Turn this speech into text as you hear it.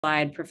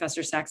slide,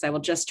 Professor Sachs, I will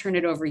just turn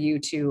it over you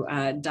to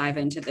dive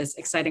into this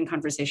exciting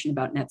conversation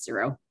about net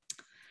zero.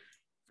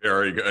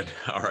 Very good.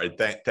 All right.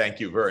 Thank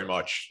you very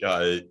much.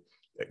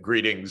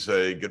 Greetings,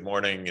 good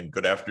morning and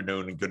good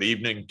afternoon and good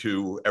evening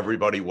to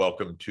everybody.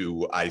 Welcome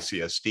to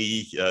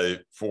ICSD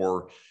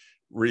for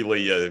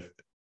really a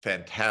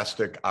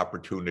fantastic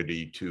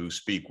opportunity to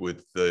speak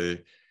with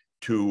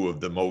two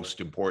of the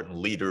most important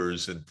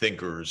leaders and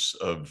thinkers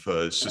of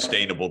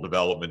sustainable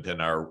development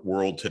in our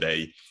world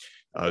today,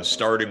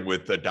 starting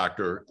with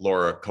Dr.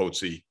 Laura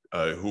Cozzi,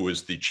 who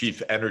is the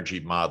Chief Energy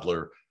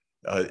Modeler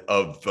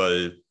of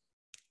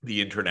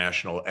the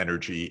International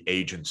Energy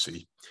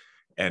Agency.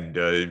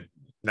 And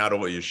not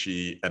only is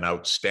she an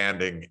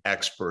outstanding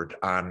expert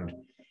on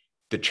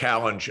the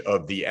challenge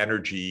of the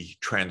energy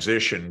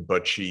transition,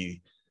 but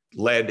she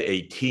led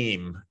a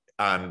team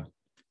on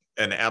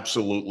an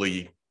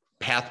absolutely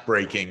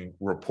path-breaking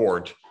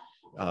report,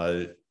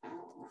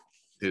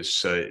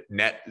 this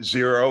net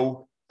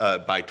zero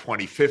by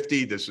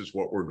 2050. This is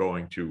what we're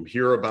going to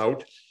hear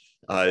about.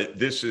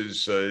 This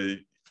is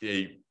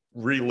a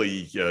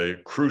really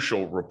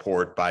crucial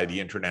report by the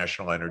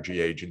International Energy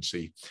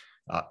Agency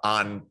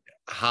on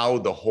how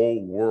the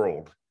whole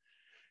world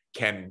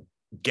can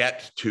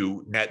get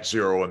to net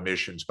zero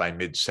emissions by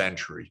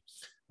mid-century,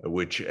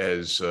 which,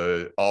 as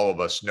all of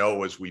us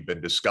know, as we've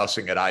been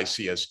discussing at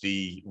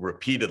ICSD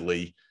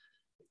repeatedly,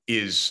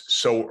 is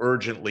so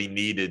urgently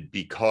needed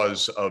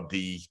because of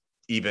the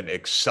even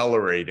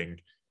accelerating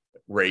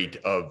rate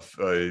of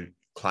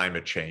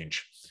climate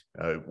change.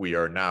 We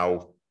are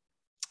now,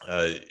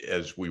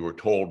 as we were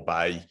told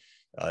by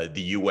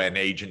the UN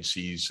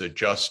agencies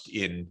just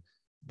in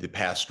the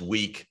past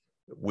week,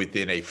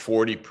 within a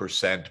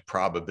 40%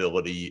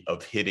 probability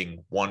of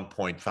hitting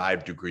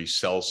 1.5 degrees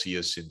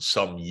Celsius in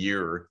some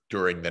year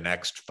during the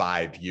next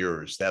 5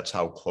 years. That's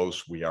how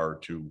close we are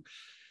to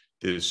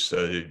this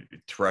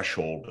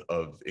threshold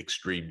of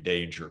extreme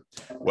danger.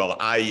 Well,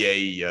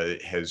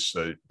 IEA has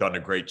done a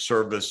great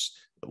service.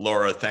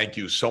 Laura, thank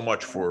you so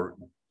much for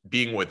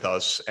being with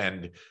us,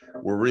 and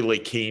we're really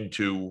keen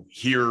to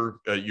hear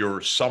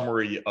your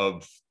summary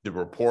of the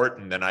report,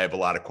 and then I have a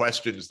lot of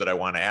questions that I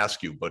want to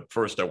ask you, but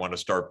first I want to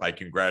start by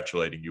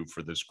congratulating you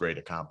for this great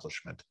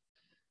accomplishment.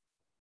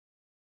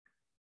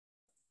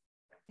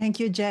 Thank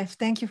you, Jeff.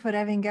 Thank you for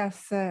having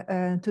us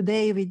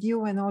today with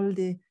you and all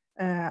the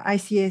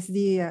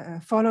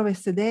ICSD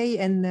followers today,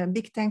 and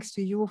big thanks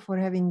to you for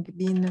having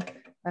been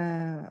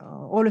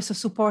always so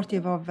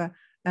supportive of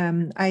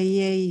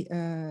IEA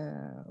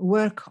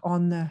work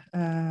on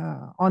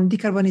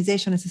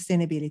decarbonization and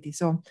sustainability.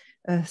 So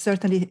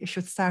certainly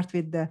should start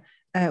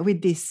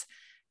with this.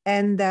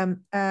 And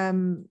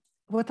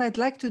what I'd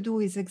like to do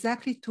is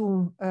exactly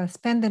to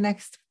spend the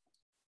next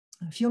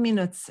few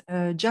minutes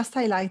just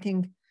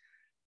highlighting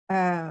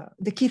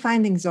the key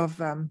findings of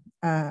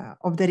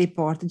the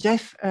report.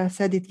 Jeff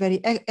said it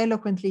very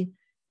eloquently.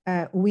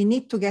 We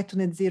need to get to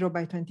net zero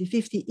by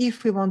 2050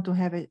 if we want to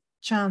have a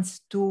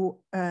chance to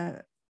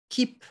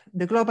keep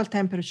the global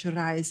temperature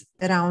rise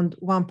around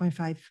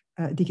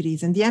 1.5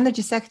 degrees. And the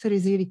energy sector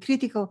is really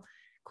critical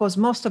because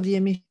most of the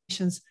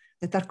emissions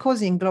that are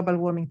causing global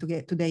warming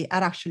today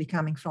are actually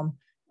coming from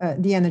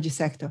the energy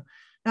sector.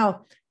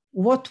 Now,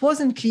 what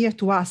wasn't clear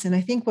to us, and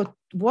I think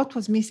what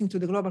was missing to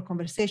the global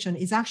conversation,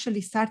 is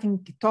actually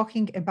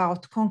talking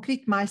about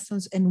concrete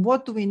milestones and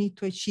what do we need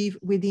to achieve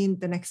within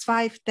the next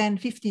 5, 10,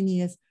 15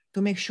 years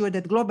to make sure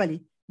that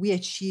globally we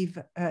achieve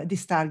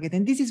this target.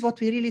 And this is what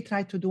we really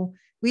tried to do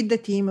with the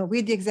team,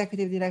 with the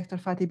executive director,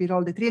 Fatih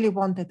Birol, that really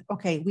wanted,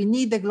 okay, we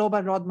need a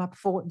global roadmap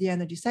for the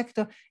energy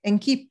sector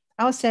and keep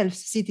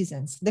ourselves,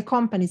 citizens, the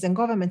companies and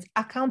governments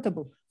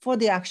accountable for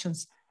the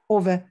actions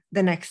over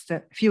the next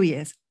few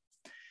years.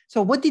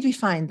 So what did we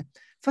find?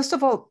 First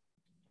of all,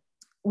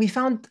 we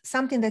found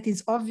something that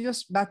is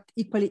obvious but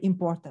equally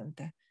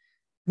important.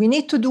 We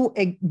need to do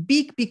a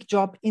big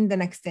job in the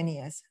next 10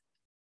 years.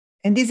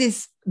 And this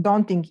is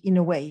daunting in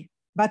a way,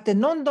 but the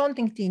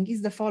non-daunting thing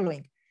is the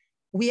following.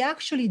 We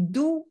actually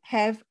do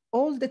have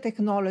all the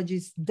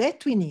technologies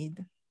that we need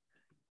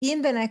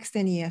in the next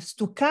 10 years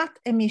to cut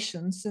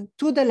emissions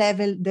to the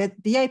level that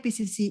the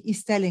IPCC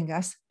is telling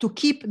us to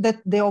keep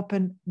the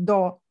open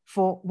door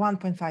for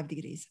 1.5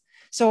 degrees.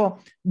 So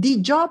the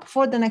job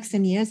for the next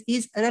 10 years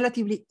is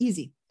relatively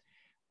easy.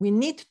 We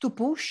need to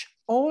push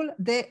all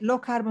the low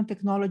carbon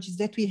technologies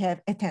that we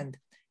have at hand.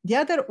 The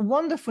other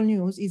wonderful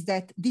news is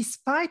that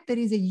despite there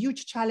is a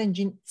huge challenge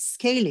in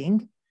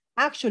scaling,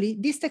 actually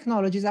these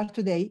technologies are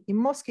today, in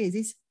most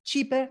cases,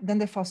 cheaper than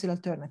the fossil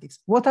alternatives.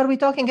 What are we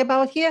talking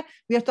about here?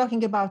 We are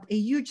talking about a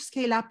huge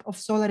scale up of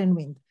solar and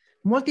wind.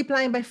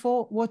 Multiplying by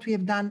 4 what we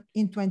have done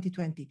in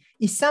 2020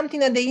 is something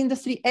that the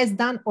industry has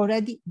done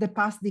already the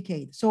past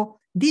decade. So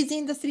this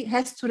industry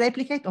has to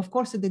replicate, of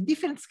course, at a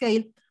different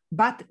scale,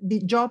 but the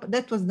job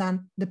that was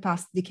done the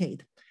past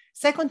decade.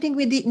 Second thing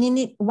we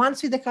need,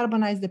 once we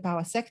decarbonize the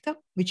power sector,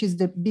 which is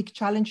the big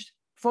challenge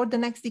for the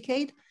next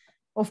decade,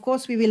 of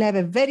course, we will have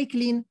a very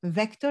clean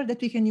vector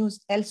that we can use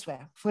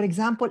elsewhere. For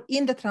example,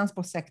 in the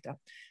transport sector.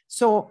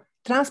 So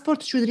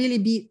transport should really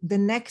be the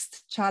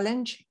next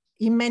challenge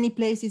in many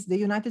places. The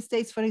United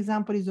States, for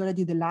example, is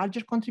already the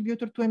larger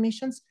contributor to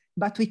emissions,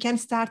 but we can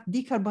start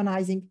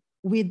decarbonizing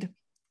with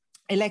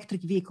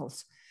electric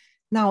vehicles.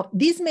 Now,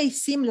 this may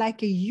seem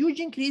like a huge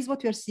increase,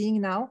 what we are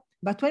seeing now,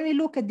 but when we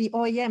look at the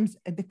OEMs,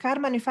 at the car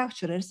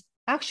manufacturers,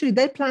 actually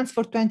their plans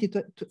for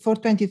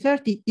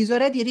 2030 is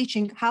already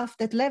reaching half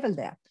that level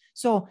there.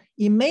 So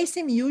it may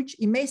seem huge,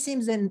 it may seem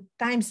then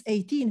times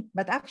 18,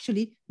 but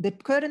actually the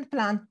current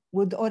plan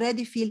would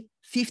already fill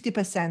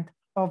 50%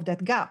 of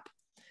that gap.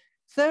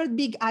 Third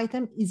big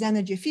item is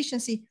energy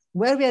efficiency,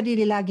 where we are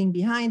really lagging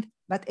behind.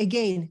 But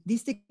again,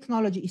 this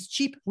technology is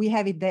cheap. We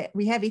have it there.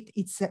 We have it.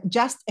 It's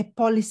just a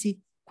policy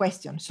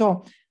question.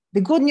 So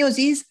the good news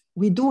is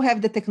we do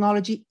have the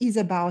technology. Is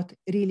about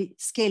really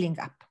scaling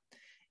up.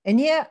 And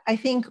here, I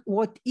think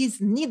what is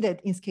needed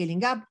in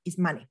scaling up is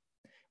money.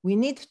 We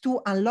need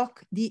to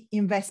unlock the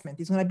investment.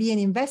 It's going to be an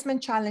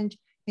investment challenge.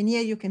 And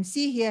here you can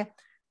see here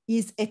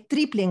is a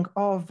tripling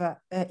of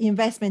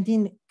investment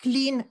in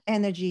clean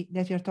energy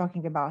that we're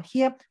talking about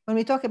here. When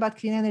we talk about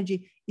clean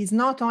energy, it's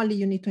not only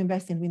you need to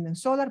invest in wind and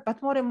solar,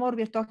 but more and more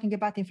we're talking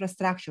about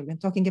infrastructure. We're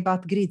talking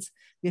about grids.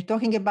 We're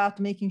talking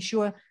about making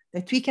sure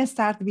that we can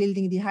start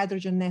building the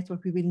hydrogen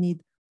network we will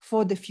need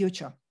for the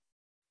future.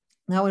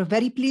 Now, we're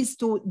very pleased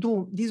to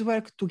do this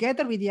work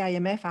together with the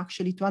IMF,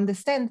 actually, to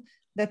understand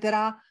that there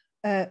are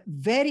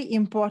very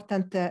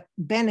important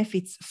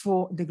benefits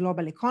for the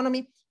global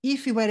economy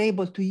if we were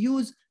able to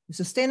use the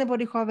sustainable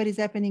recovery is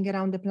happening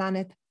around the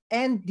planet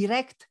and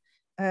direct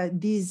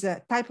this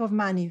type of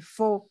money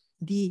for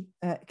the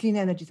clean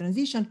energy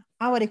transition.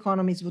 Our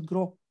economies would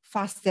grow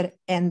faster,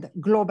 and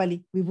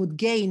globally we would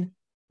gain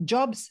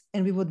jobs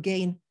and we would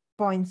gain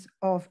points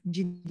of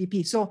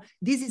GDP. So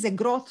this is a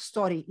growth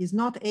story. It's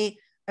not a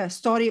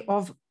story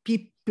of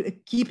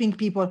keeping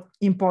people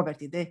in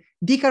poverty. The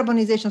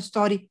decarbonization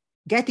story,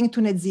 getting to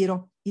net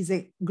zero, is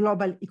a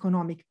global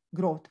economic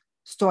growth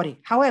story.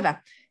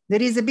 However,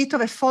 there is a bit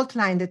of a fault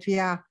line that we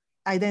are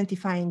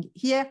identifying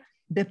here.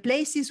 The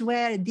places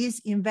where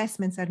these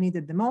investments are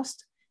needed the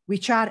most,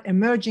 which are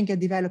emerging and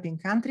developing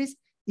countries,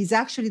 is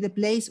actually the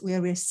place where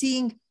we're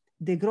seeing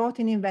the growth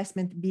in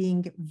investment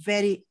being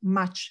very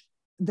much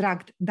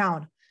dragged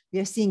down. We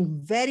are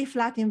seeing very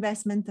flat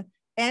investment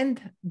and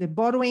the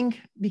borrowing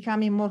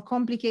becoming more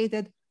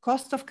complicated,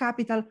 cost of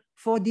capital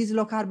for this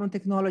low carbon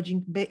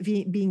technology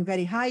being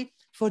very high.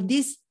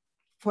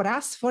 For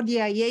us, for the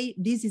IEA,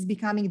 this is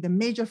becoming the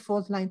major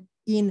fault line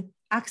in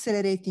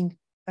accelerating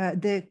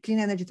the clean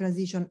energy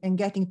transition and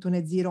getting to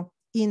net zero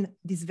in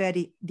this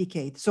very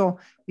decade. So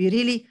we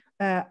really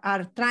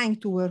are trying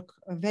to work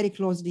very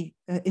closely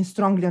and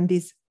strongly on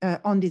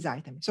this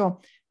item. So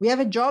we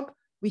have a job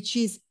which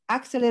is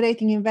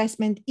accelerating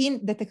investment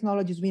in the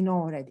technologies we know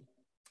already.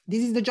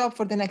 This is the job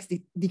for the next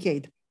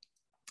decade.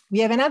 We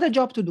have another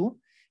job to do,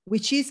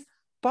 which is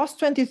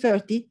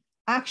post-2030.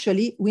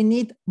 Actually, we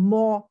need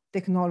more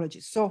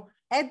technologies. So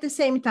at the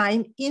same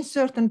time, in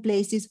certain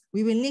places,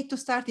 we will need to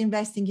start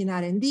investing in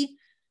R&D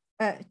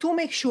to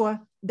make sure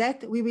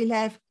that we will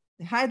have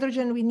the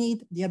hydrogen we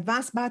need, the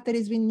advanced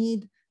batteries we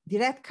need,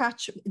 direct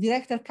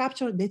air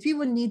capture that we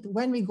will need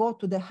when we go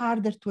to the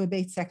harder to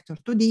abate sector,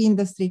 to the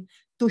industry,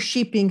 to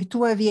shipping,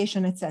 to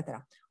aviation,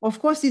 etc. Of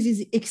course, this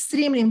is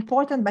extremely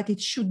important, but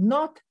it should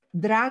not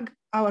drag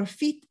our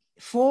feet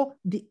for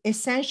the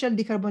essential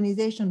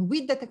decarbonization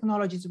with the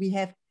technologies we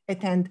have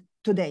at hand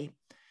today.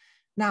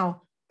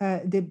 Now,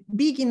 the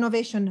big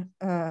innovation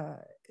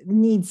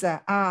needs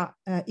are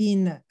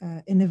in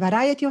a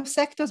variety of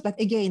sectors, but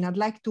again, I'd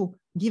like to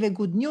give a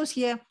good news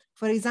here.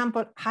 For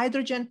example,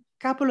 hydrogen.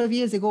 A couple of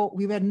years ago,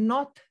 we were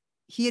not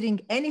hearing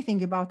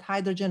anything about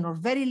hydrogen or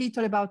very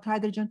little about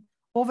hydrogen.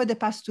 Over the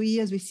past 2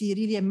 years, we see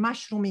really a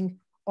mushrooming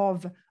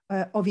of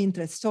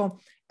interest. So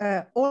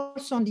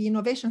also on the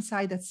innovation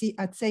side,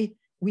 I'd say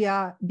we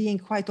are being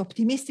quite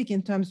optimistic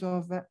in terms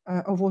of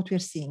what we're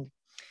seeing.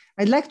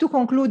 I'd like to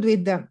conclude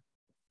with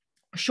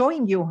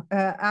showing you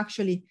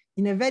actually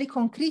in a very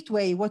concrete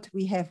way what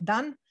we have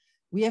done.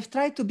 We have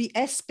tried to be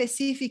as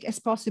specific as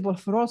possible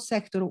for all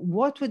sectors,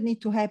 what would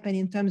need to happen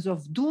in terms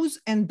of do's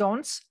and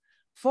don'ts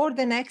for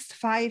the next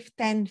 5,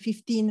 10,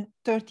 15,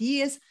 30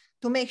 years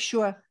to make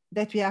sure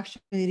that we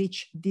actually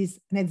reach this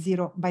net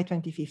zero by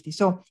 2050.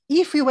 So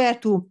if we were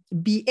to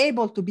be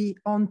able to be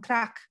on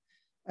track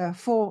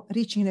for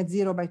reaching net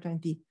zero by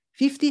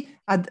 2050,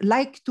 I'd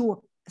like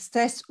to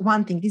stress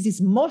one thing. This is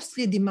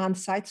mostly a demand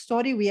side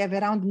story. We have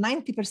around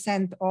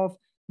 90% of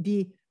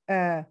the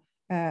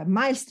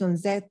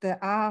milestones that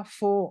are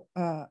for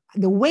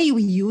the way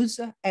we use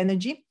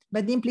energy.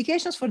 But the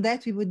implications for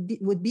that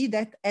would be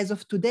that as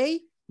of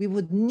today, we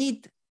would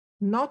need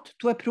not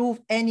to approve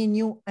any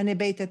new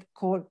unabated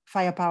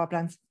coal-fired power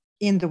plants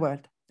in the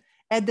world.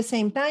 At the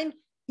same time,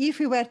 if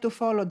we were to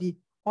follow the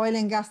oil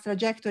and gas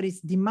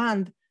trajectories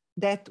demand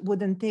that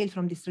would entail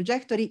from this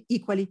trajectory,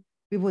 equally,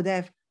 we would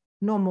have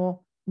no more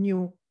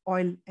new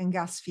oil and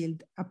gas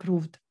field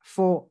approved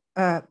for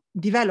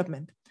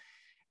development.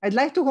 I'd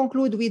like to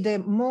conclude with a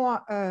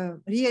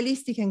more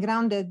realistic and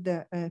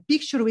grounded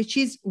picture, which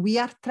is we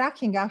are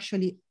tracking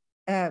actually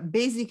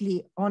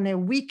basically on a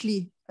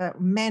weekly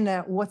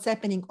manner what's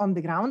happening on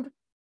the ground.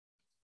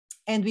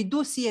 And we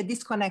do see a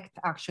disconnect,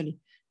 actually.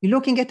 We're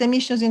looking at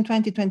emissions in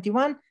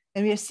 2021,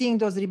 and we are seeing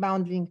those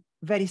rebounding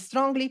very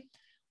strongly.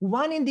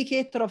 One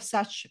indicator of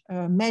such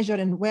measure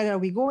and where are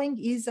we going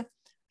is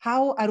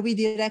how are we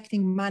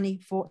directing money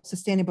for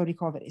sustainable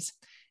recoveries?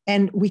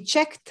 And we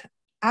checked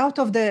out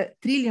of the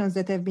trillions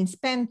that have been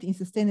spent in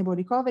sustainable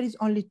recoveries,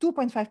 only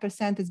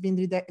 2.5% has been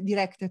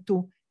directed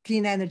to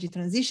clean energy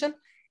transition.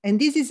 And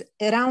this is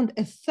around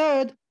a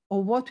third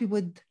of what we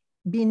would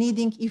be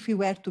needing if we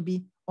were to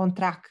be on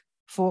track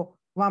for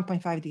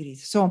 1.5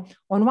 degrees. So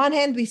on one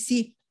hand, we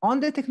see on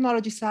the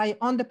technology side,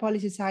 on the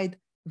policy side,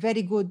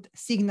 very good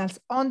signals.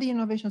 On the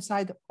innovation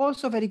side,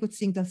 also very good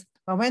signals.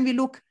 But when we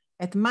look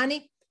at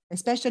money,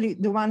 especially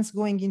the ones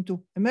going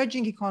into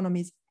emerging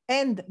economies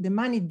and the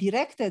money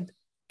directed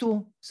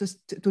to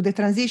the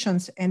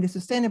transitions and the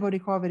sustainable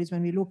recoveries,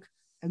 when we look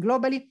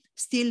globally,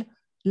 still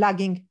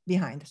lagging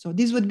behind. So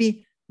this would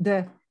be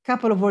the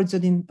couple of words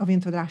of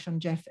introduction,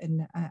 Jeff,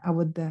 and I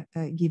would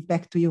give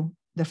back to you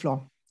the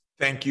floor.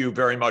 Thank you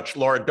very much.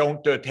 Laura,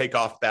 don't take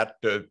off that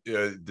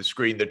the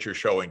screen that you're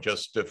showing,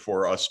 just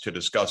for us to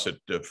discuss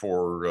it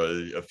for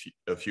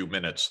a few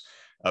minutes.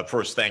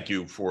 First, thank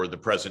you for the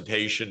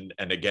presentation.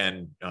 And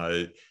again,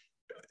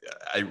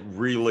 I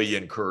really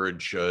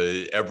encourage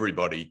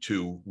everybody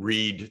to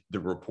read the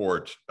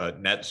report,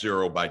 Net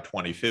Zero by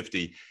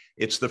 2050.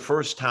 It's the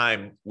first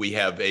time we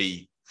have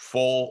a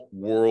full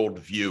world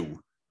view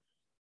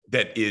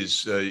that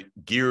is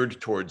geared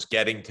towards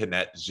getting to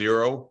net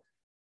zero,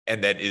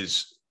 and that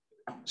is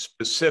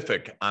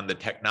specific on the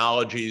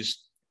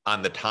technologies,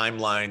 on the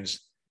timelines,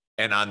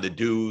 and on the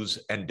do's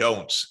and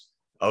don'ts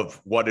of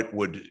what it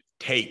would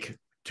take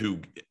to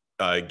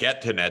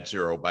get to net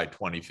zero by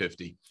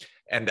 2050.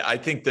 And I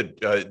think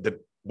that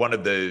one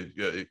of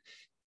the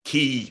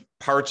key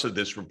parts of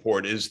this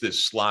report is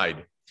this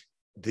slide,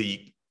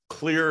 the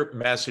clear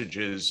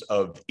messages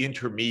of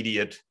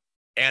intermediate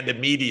and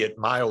immediate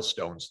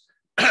milestones.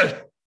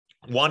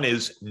 One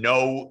is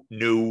no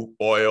new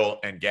oil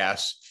and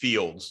gas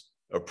fields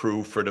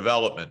approved for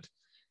development,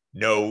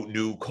 no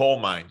new coal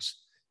mines.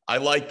 I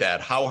like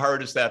that. How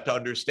hard is that to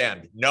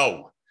understand?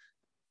 No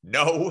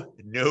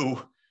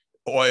new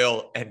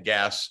oil and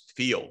gas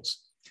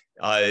fields.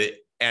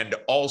 And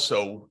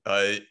also,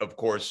 of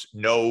course,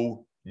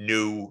 no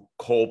new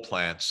coal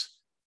plants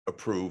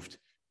approved,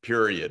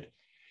 period.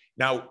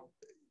 Now,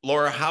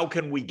 Laura, how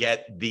can we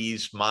get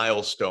these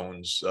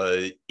milestones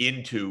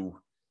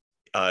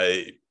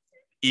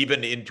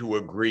even into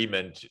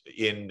agreement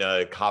in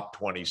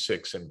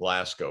COP26 in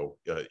Glasgow?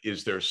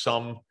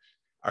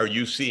 Are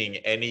you seeing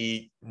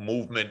any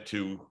movement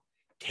to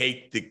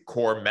take the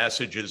core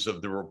messages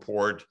of the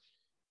report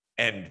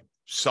and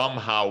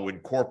somehow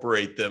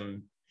incorporate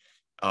them,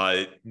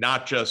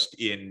 not just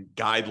in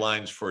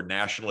guidelines for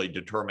nationally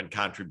determined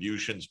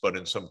contributions, but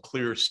in some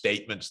clear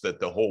statements that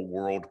the whole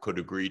world could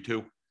agree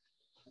to?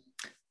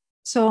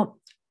 So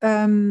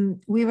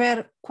we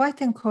were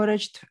quite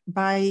encouraged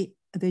by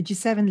the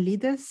G7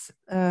 leaders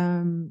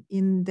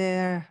in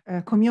their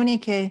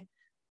communique.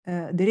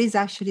 There is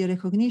actually a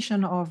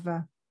recognition of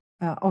the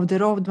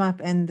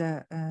roadmap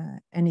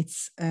and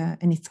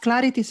its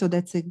clarity. So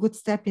that's a good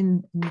step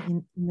in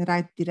the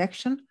right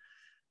direction.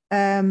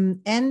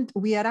 And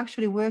we are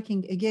actually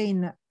working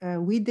again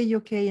with the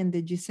UK and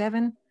the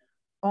G7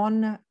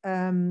 on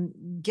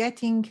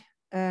getting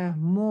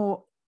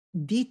more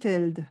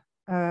detailed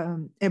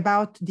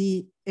about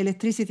the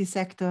electricity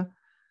sector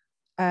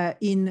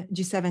in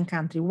G7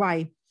 country.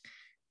 Why?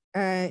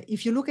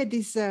 If you look at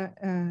this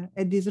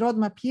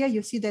roadmap here,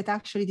 you see that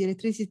actually the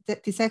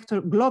electricity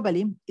sector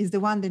globally is the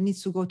one that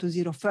needs to go to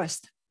zero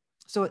first.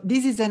 So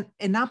this is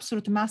an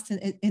absolute must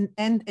and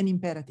an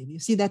imperative. You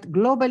see that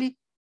globally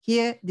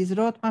here, this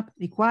roadmap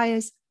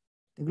requires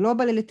the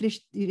global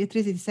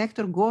electricity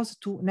sector goes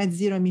to net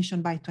zero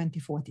emission by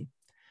 2040.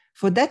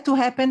 For that to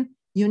happen,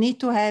 you need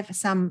to have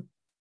some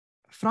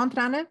front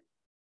runner.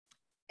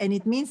 And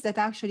it means that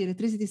actually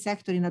electricity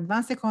sector in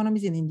advanced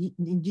economies and in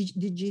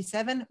the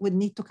G7 would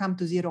need to come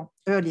to zero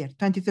earlier.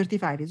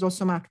 2035 is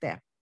also marked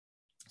there.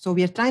 So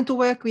we are trying to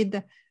work with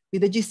the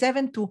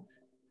G7 to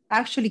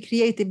actually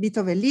create a bit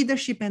of a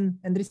leadership and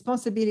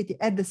responsibility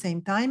at the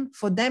same time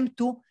for them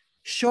to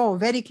show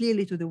very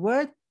clearly to the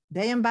world,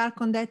 they embark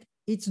on that,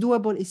 it's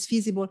doable, it's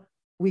feasible.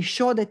 We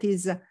show that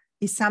is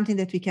something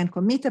that we can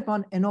commit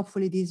upon, and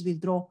hopefully this will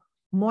draw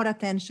more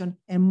attention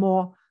and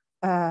more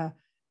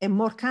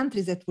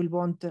countries that will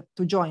want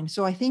to join.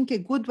 So I think a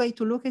good way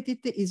to look at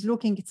it is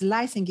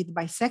slicing it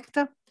by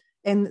sector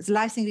and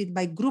slicing it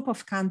by group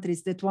of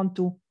countries that want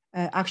to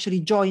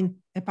actually join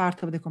a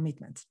part of the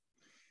commitment.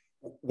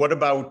 What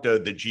about the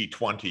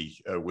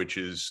G20, which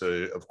is,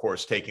 of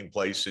course, taking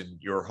place in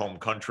your home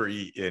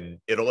country in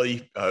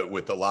Italy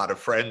with a lot of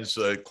friends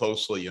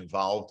closely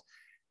involved?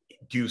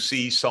 Do you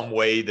see some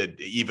way that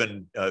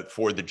even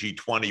for the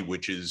G20,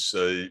 which is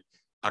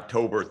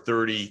October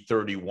 30,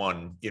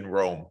 31 in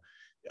Rome,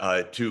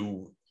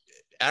 to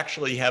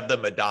actually have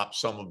them adopt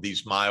some of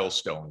these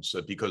milestones,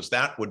 because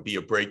that would be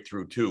a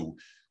breakthrough too.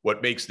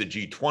 What makes the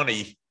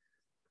G20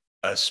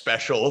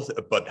 special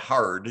but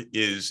hard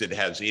is it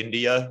has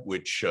India,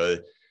 which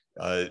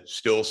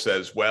still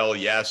says, well,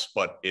 yes,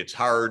 but it's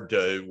hard.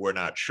 We're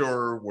not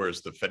sure.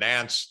 Where's the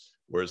finance?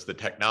 Where's the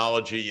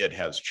technology? It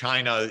has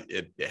China.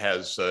 It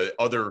has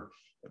other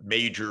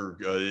major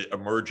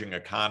emerging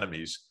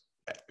economies.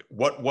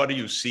 What do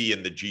you see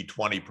in the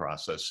G20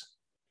 process?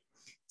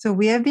 So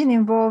we have been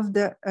involved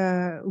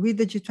with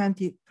the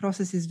G20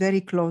 processes very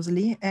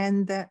closely,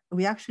 and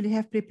we actually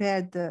have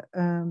prepared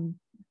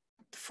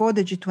for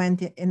the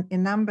G20 a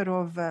number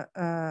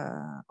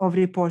of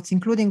reports,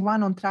 including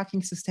one on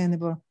tracking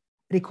sustainable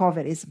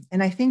recoveries.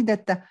 And I think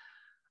that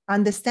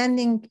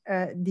understanding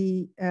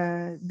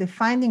the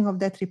finding of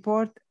that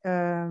report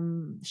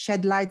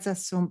shed light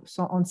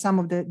on some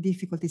of the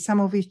difficulties, some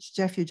of which,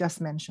 Jeff, you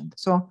just mentioned.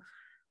 So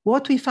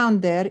what we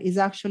found there is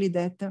actually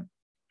that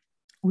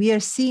we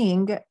are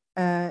seeing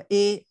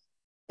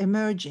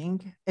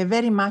emerging a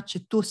very much a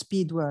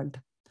two-speed world.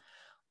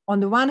 On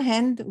the one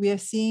hand, we are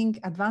seeing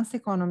advanced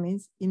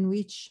economies in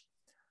which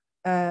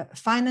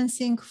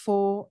financing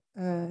for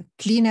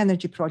clean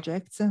energy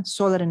projects,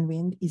 solar and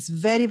wind, is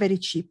very, very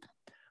cheap.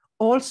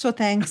 Also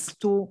thanks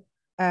to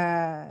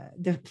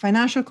the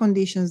financial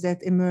conditions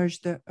that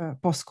emerged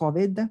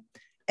post-COVID,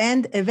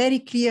 and a very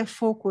clear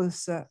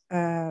focus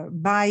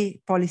by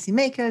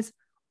policymakers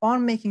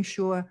on making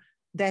sure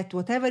that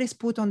whatever is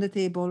put on the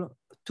table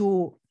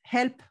to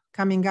help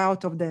coming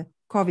out of the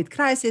COVID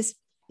crisis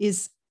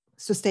is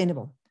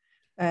sustainable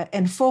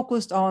and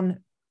focused on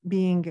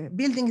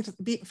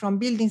from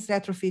buildings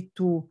retrofit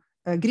to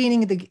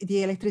greening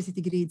the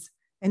electricity grids.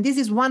 And this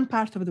is one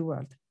part of the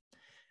world.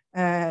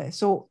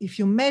 So if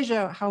you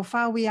measure how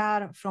far we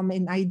are from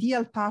an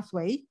ideal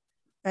pathway,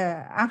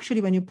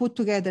 actually, when you put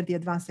together the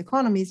advanced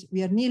economies,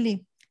 we are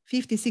nearly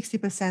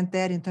 50–60%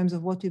 there in terms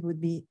of what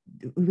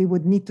we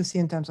would need to see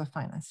in terms of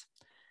finance.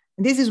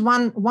 And this is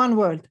one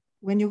world.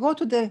 When you go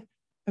to the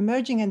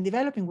emerging and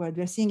developing world,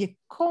 we are seeing a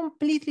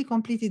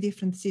completely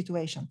different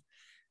situation.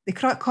 The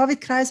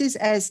COVID crisis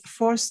has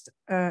forced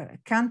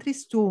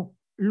countries to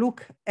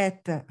look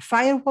at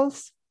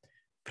firewalls,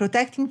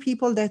 protecting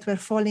people that were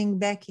falling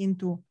back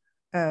into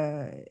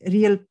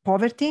real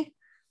poverty,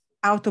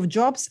 out of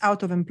jobs,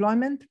 out of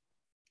employment,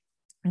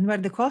 and where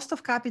the cost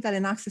of capital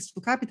and access to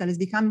capital has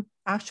become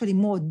actually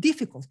more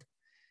difficult.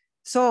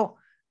 So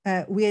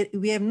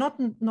we have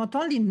not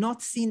only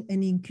not seen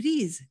an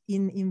increase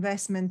in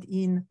investment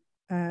in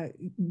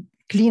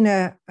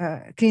cleaner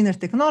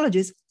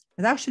technologies,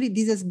 but actually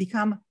this has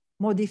become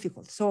more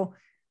difficult. So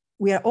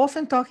we are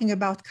often talking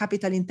about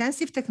capital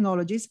intensive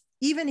technologies,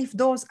 even if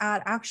those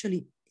are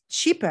actually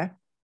cheaper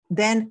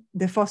than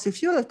the fossil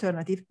fuel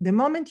alternative. The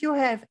moment you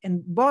have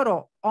and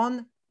borrow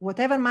on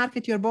whatever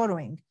market you're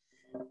borrowing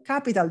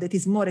capital that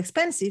is more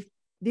expensive,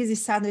 this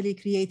is suddenly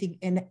creating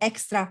an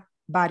extra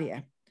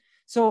barrier.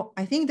 So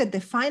I think that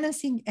the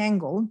financing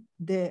angle,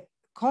 the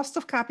cost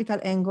of capital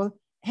angle,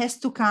 has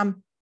to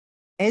come,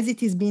 as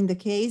it has been the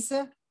case,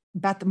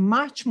 but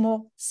much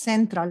more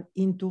central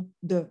into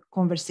the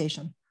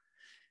conversation.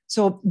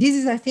 So this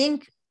is, I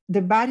think,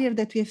 the barrier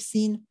that we have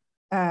seen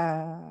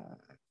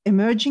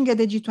emerging at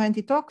the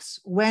G20 talks,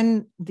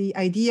 when the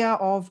idea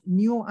of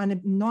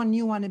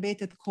non-new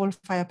unabated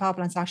coal-fired power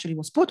plants actually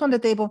was put on the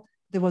table.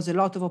 There was a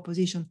lot of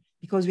opposition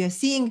because we are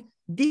seeing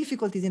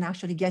difficulties in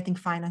actually getting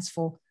finance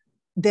for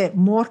the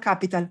more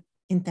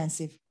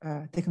capital-intensive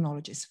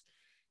technologies.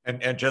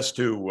 And just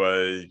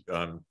to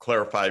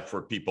clarify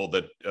for people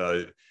that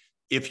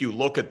if you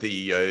look at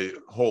the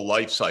whole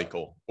life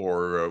cycle,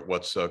 or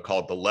what's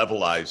called the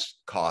levelized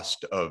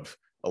cost of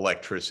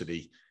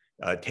electricity,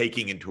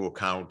 taking into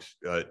account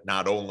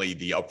not only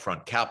the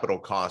upfront capital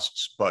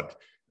costs, but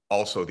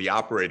also the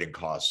operating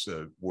costs.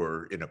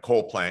 Where in a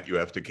coal plant, you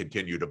have to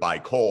continue to buy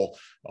coal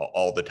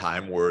all the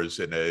time, whereas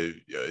in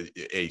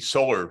a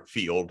solar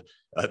field,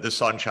 the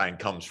sunshine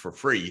comes for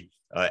free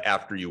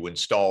after you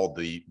install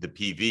the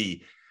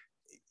PV.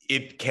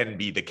 It can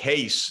be the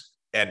case,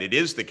 and it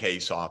is the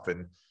case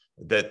often,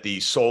 that the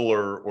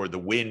solar or the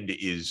wind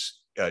is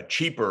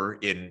cheaper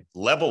in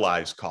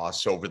levelized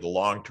costs over the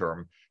long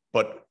term,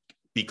 but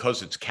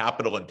because it's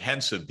capital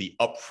intensive, the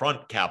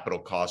upfront capital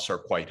costs are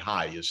quite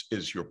high,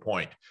 is your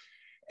point.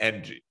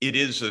 And it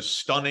is a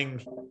stunning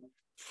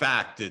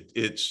fact that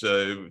it's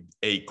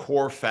a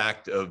core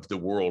fact of the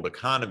world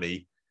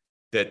economy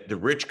that the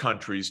rich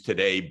countries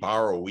today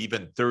borrow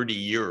even 30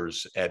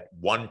 years at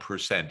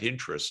 1%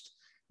 interest,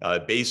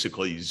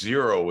 basically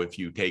zero if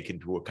you take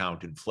into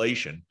account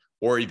inflation,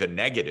 or even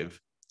negative,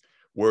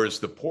 whereas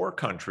the poor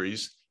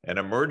countries and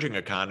emerging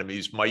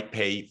economies might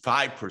pay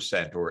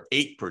 5% or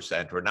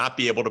 8% or not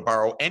be able to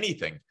borrow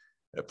anything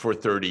for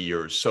 30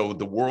 years. So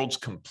the world's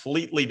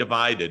completely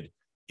divided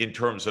in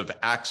terms of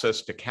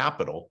access to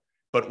capital,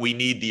 but we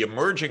need the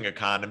emerging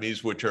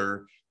economies, which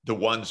are the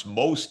ones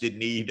most in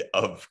need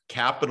of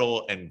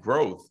capital and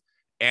growth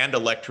and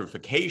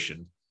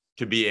electrification,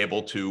 to be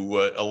able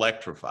to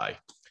electrify.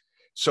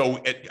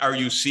 So are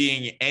you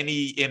seeing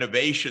any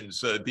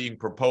innovations being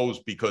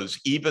proposed? Because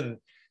even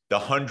the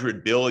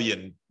 $100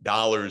 billion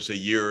a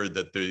year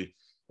that the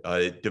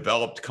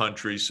developed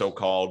countries,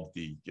 so-called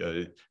the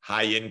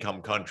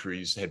high-income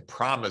countries, had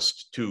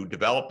promised to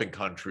developing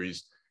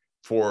countries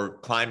for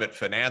climate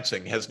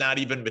financing has not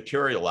even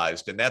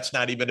materialized. And that's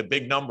not even a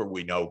big number,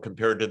 we know,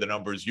 compared to the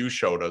numbers you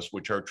showed us,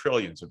 which are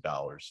trillions of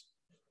dollars.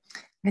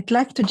 I'd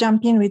like to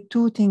jump in with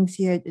two things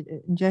here,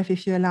 Jeff,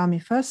 if you allow me.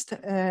 First,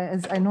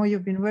 as I know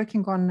you've been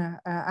working on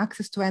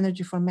access to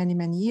energy for many,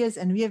 many years,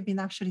 and we have been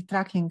actually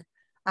tracking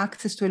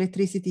access to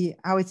electricity,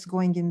 how it's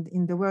going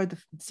in the world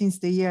since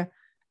the year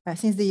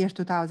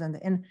 2000.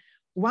 And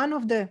one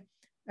of the,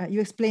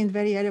 you explained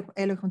very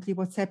eloquently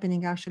what's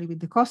happening actually with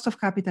the cost of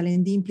capital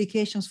and the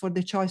implications for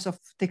the choice of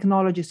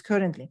technologies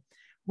currently.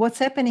 What's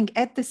happening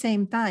at the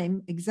same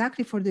time,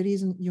 exactly for the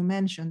reason you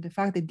mentioned, the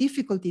fact the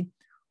difficulty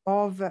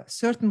of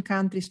certain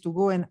countries to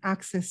go and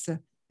access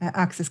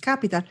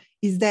capital,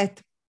 is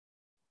that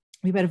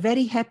we were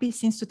very happy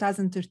since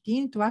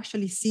 2013 to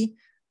actually see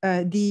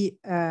the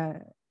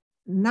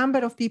number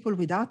of people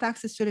without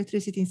access to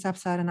electricity in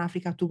sub-Saharan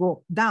Africa to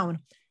go down.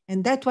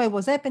 And that's why it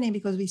was happening,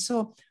 because we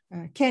saw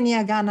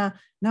Kenya, Ghana,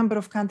 number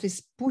of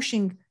countries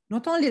pushing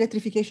not only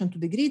electrification to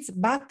the grids,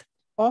 but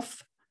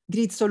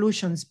off-grid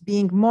solutions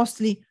being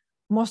mostly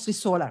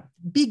solar.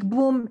 Big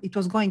boom, it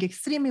was going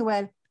extremely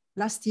well.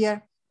 Last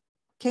year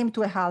came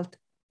to a halt.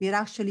 We're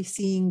actually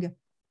seeing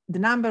the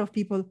number of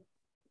people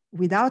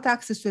without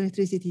access to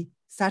electricity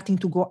starting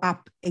to go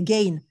up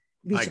again,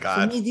 which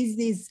for me, this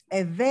is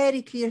a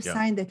very clear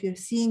sign that we're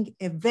seeing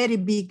a very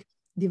big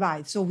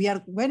divide. So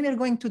when we're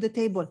going to the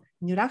table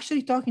and you're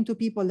actually talking to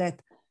people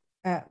that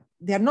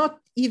they're not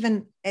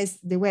even as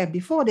they were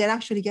before, they're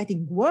actually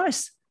getting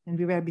worse than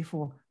we were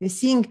before. We're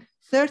seeing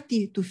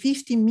 30 to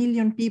 50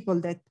 million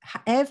people that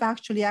have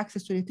actually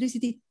access to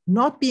electricity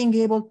not being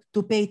able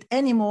to pay it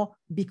anymore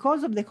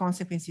because of the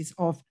consequences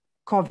of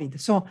COVID.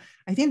 So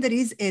I think there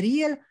is a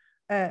real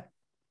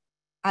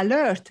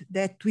alert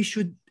that we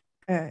should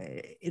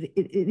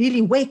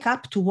really wake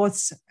up to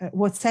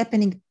what's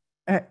happening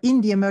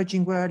in the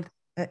emerging world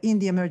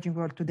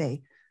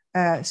today.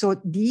 So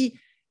the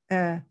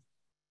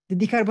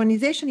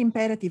decarbonization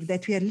imperative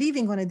that we are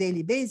living on a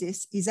daily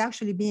basis is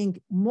actually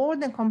being more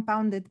than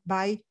compounded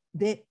by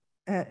the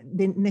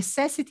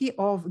necessity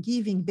of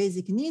giving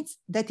basic needs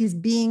that is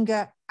being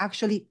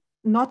actually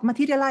not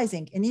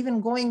materializing and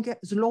even going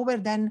slower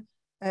than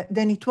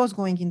it was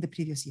going in the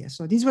previous year.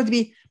 So this would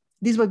be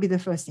the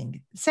first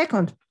thing.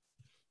 Second,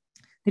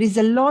 there is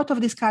a lot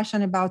of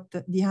discussion about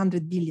the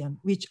 100 billion,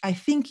 which I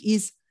think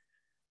is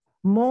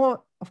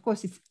more, of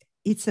course,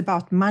 it's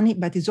about money,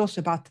 but it's also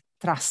about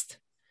trust.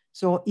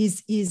 So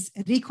is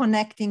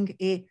reconnecting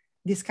a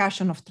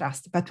discussion of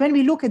trust. But when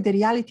we look at the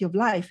reality of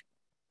life,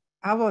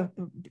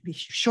 we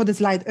showed the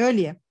slide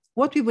earlier,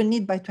 what we will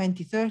need by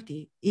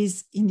 2030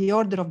 is in the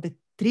order of the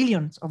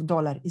trillions of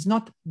dollars, is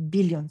not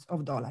billions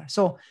of dollars.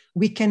 So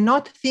we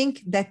cannot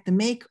think that the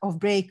make or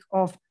break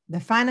of the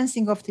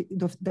financing of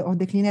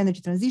the clean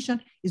energy transition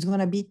is going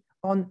to be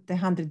on the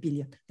 100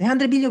 billion. The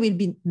 100 billion will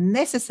be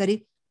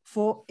necessary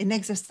for an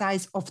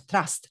exercise of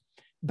trust.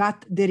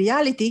 But the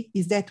reality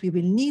is that we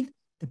will need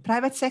the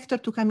private sector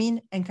to come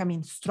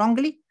in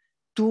strongly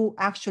to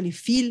actually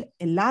fill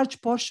a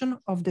large portion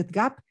of that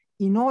gap.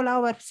 In all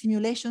our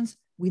simulations,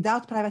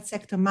 without private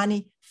sector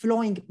money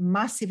flowing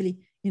massively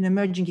in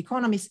emerging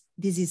economies,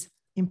 this is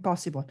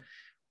impossible.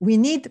 We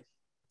need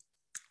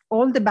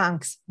all the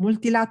banks,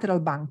 multilateral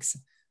banks,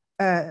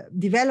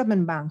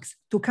 development banks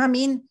to come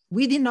in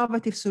with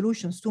innovative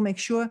solutions to make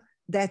sure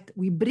that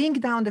we bring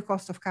down the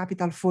cost of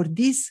capital for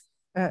these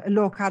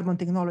low carbon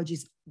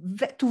technologies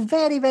to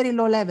very, very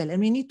low level. And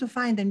we need to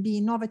find and be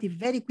innovative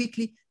very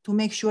quickly to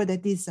make sure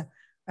that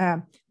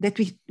that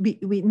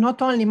we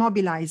not only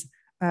mobilize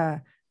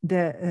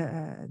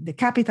the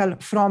capital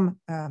from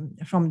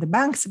the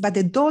banks, but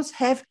that those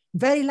have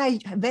very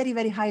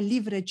high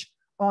leverage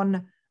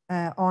on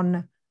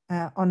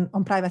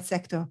private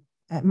sector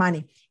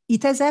money.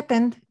 It has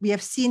happened. We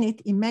have seen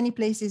it in many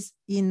places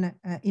in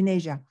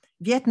Asia.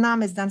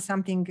 Vietnam has done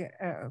something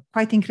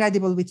quite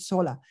incredible with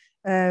solar.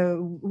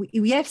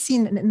 We have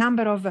seen a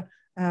number of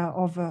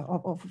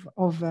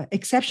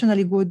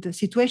exceptionally good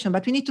situations,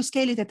 but we need to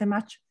scale it at a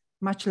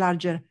much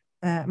larger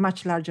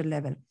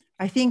level.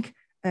 I think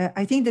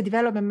the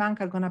development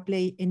bank are going to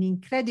play an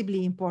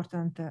incredibly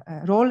important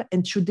role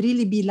and should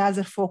really be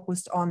laser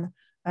focused on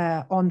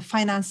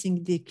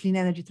financing the clean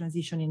energy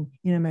transition in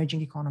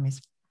emerging economies.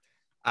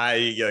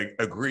 I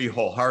agree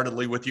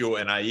wholeheartedly with you,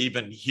 and I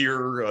even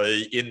hear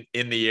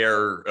in the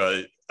air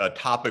a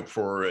topic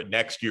for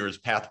next year's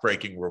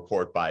path-breaking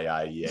report by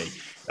IEA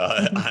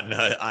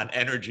on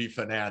energy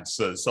finance,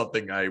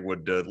 something I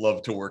would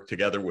love to work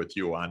together with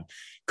you on.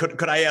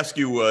 Could I ask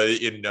you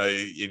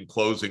in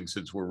closing,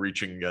 since we're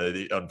reaching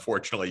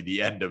unfortunately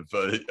the end of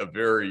a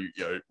very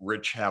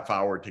rich half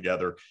hour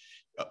together,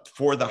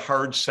 for the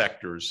hard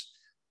sectors,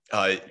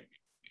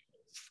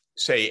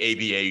 say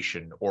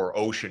aviation or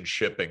ocean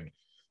shipping,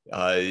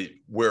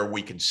 where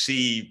we can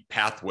see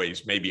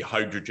pathways, maybe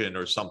hydrogen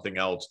or something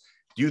else,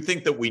 do you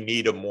think that we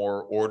need a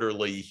more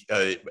orderly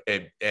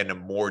and a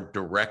more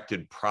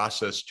directed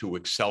process to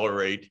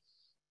accelerate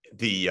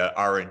the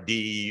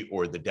R&D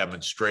or the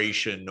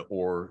demonstration,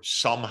 or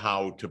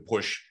somehow to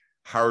push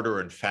harder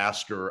and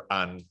faster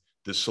on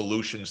the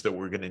solutions that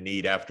we're going to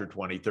need after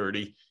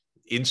 2030?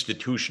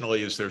 Institutionally,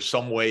 is there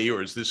some way,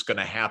 or is this going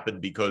to happen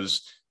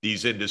because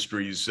these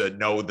industries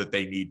know that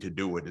they need to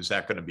do it? Is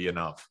that going to be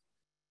enough?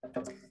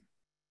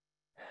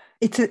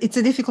 It's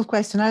a difficult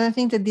question. I don't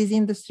think that this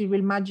industry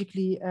will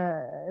magically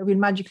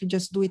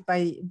just do it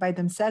by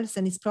themselves,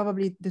 and it's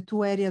probably the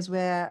two areas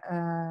where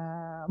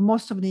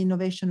most of the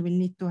innovation will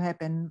need to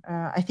happen.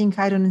 I think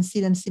iron and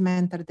steel and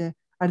cement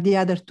are the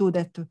other two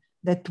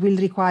that will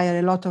require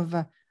a lot of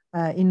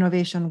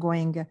innovation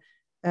going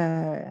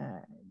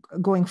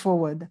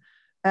forward.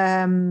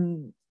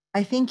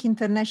 I think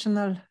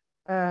internationally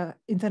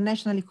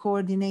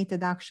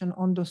coordinated action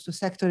on those two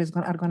sectors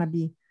are going to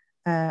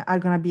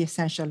be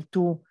essential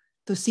to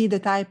see the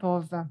type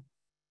of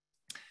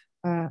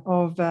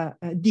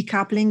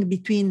decoupling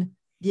between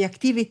the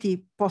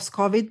activity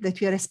post-COVID that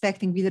we are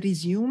expecting will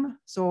resume.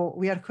 So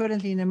we are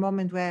currently in a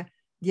moment where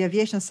the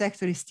aviation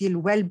sector is still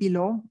well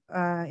below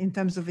in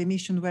terms of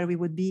emission where we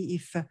would be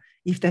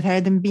if there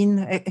hadn't been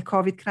a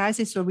COVID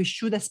crisis. So we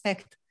should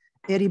expect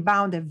a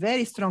rebound, a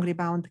very strong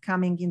rebound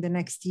coming in the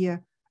next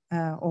year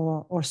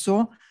or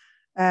so.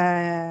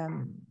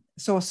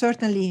 So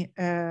certainly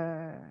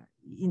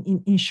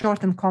in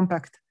short and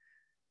compact,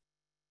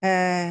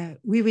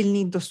 we will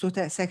need those two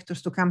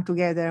sectors to come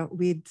together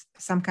with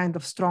some kind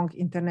of strong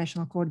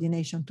international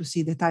coordination to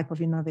see the type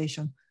of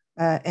innovation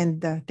and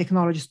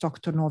technology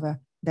stock turnover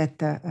that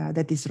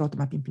this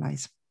roadmap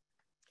implies.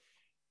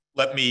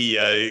 Let me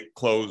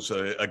close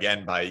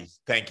again by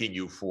thanking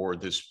you for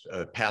this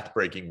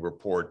path-breaking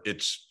report.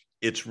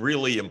 It's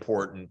really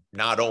important,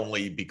 not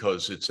only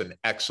because it's an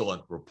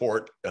excellent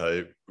report,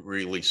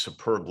 really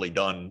superbly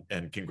done,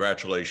 and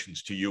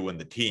congratulations to you and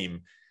the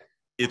team.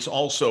 It's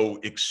also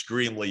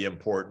extremely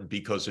important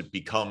because it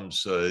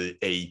becomes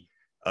a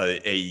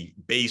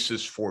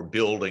basis for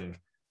building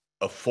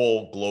a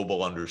full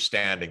global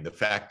understanding. The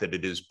fact that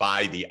it is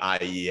by the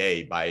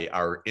IEA, by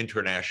our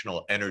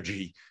International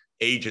Energy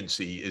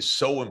Agency, is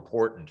so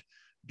important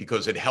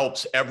because it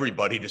helps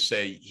everybody to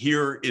say,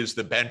 here is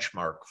the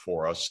benchmark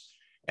for us.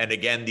 And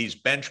again, these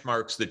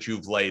benchmarks that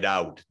you've laid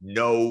out,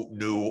 no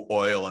new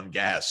oil and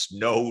gas,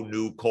 no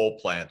new coal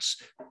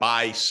plants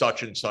by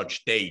such and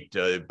such date,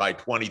 by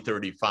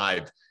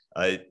 2035,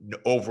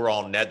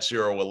 overall net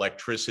zero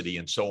electricity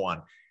and so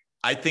on.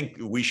 I think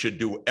we should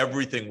do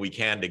everything we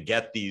can to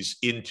get these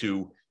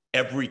into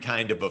every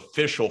kind of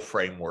official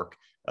framework,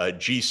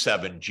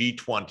 G7,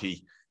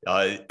 G20,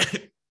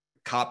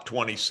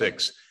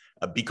 COP26,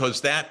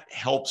 because that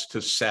helps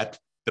to set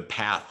the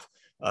path.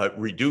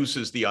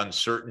 Reduces the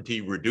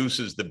uncertainty,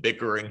 reduces the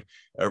bickering,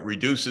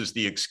 reduces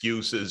the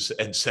excuses,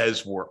 and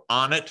says we're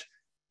on it.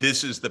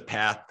 This is the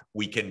path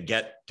we can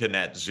get to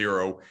net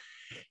zero.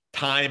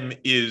 Time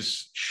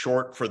is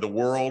short for the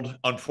world.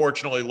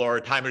 Unfortunately,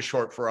 Laura, time is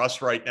short for us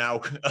right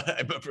now.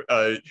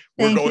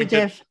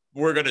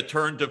 We're going to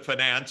turn to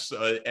finance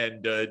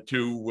and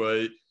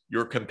to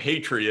your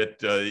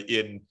compatriot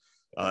in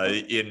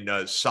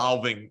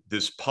solving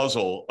this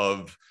puzzle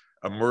of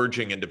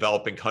emerging and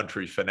developing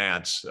country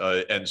finance.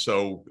 And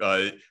so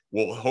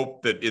we'll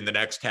hope that in the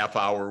next half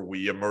hour,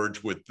 we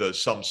emerge with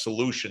some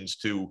solutions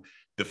to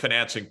the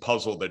financing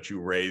puzzle that you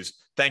raised.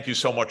 Thank you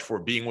so much for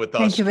being with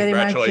us. Thank you very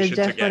much, Congratulations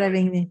Jeff, again. for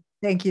having me.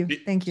 Thank you.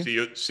 Thank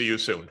you. See you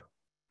soon.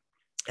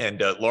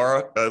 And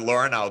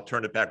Lauren, I'll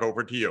turn it back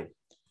over to you.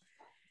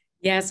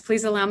 Yes,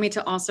 please allow me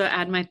to also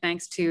add my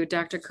thanks to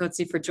Dr.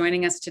 Cozzi for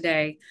joining us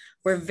today.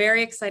 We're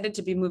very excited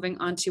to be moving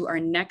on to our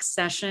next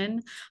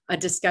session, a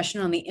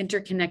discussion on the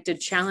interconnected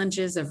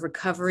challenges of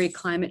recovery,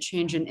 climate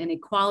change, and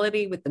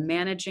inequality with the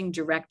Managing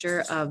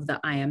Director of the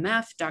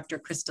IMF, Dr.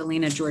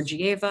 Kristalina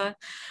Georgieva.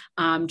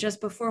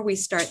 Just before we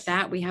start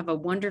that, we have a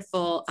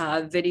wonderful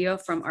video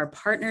from our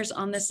partners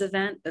on this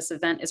event. This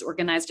event is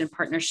organized in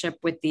partnership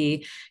with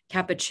the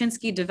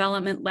Kapuscinski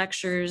Development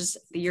Lectures,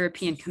 the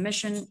European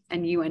Commission,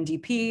 and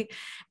UNDP.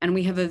 And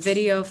we have a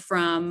video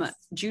from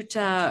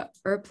Jutta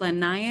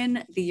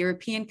Urplanayan, the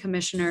European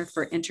Commissioner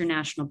for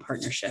International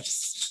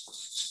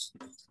Partnerships.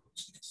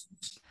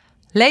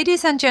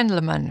 Ladies and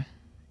gentlemen,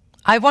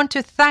 I want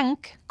to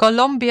thank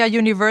Columbia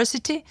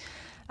University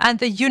and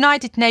the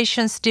United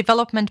Nations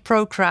Development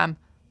Programme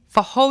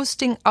for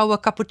hosting our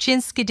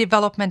Kapuscinski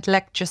Development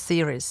Lecture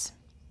Series.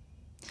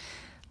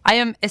 I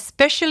am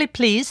especially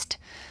pleased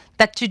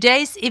that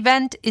today's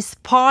event is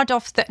part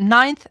of the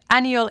 9th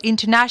Annual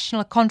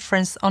International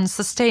Conference on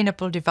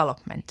Sustainable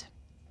Development.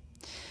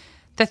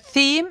 The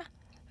theme,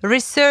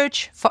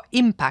 Research for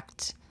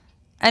Impact,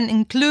 an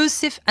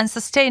inclusive and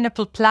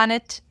sustainable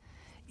planet,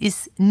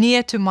 is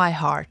near to my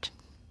heart.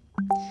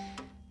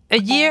 A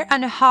year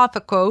and a half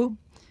ago,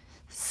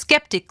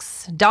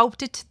 skeptics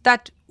doubted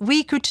that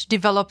we could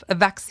develop a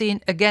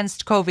vaccine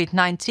against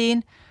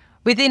COVID-19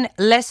 within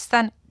less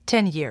than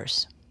 10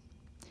 years.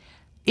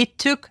 It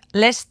took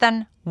less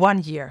than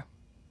 1 year.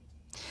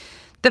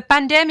 The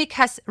pandemic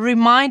has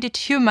reminded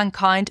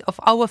humankind of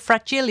our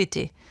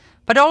fragility,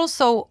 but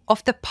also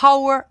of the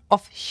power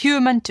of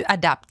human to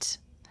adapt,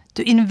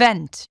 to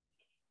invent.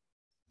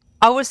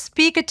 Our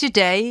speaker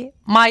today,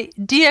 my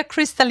dear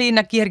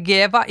Kristalina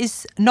Georgieva,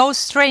 is no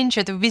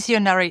stranger to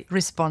visionary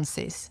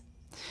responses.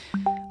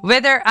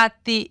 Whether at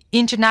the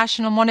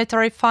International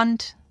Monetary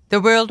Fund, the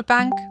World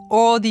Bank,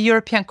 or the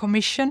European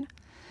Commission,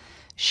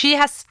 she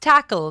has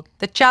tackled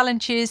the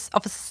challenges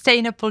of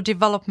sustainable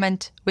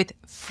development with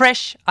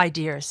fresh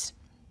ideas.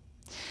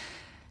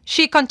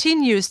 She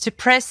continues to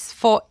press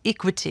for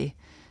equity,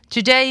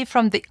 today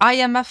from the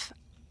IMF,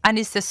 and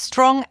is a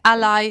strong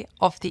ally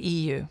of the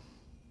EU.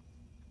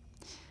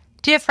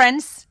 Dear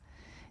friends,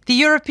 the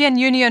European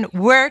Union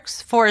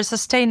works for a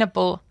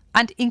sustainable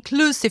and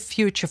inclusive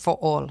future for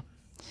all.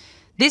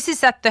 This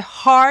is at the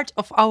heart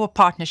of our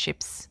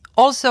partnerships,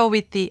 also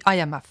with the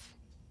IMF.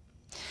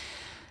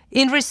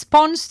 In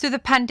response to the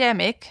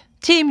pandemic,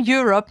 Team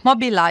Europe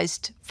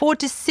mobilized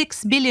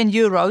 46 billion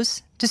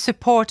euros to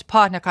support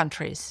partner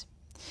countries.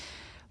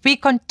 We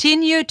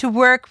continue to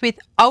work with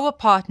our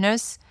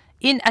partners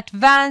in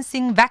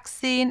advancing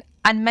vaccine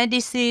and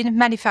medicine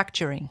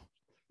manufacturing.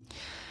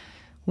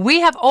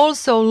 We have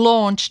also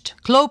launched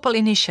global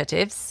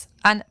initiatives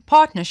and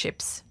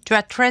partnerships to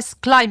address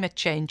climate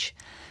change,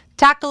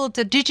 tackle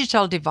the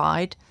digital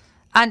divide,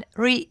 and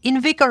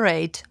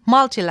reinvigorate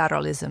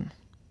multilateralism.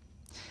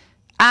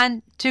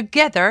 And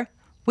together,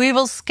 we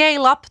will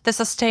scale up the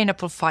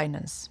sustainable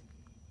finance.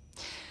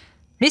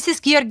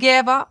 Mrs.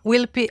 Georgieva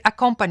will be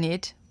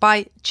accompanied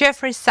by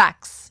Jeffrey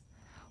Sachs,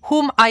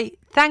 whom I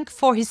thank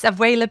for his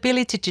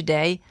availability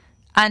today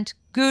and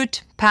good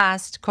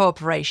past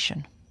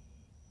cooperation.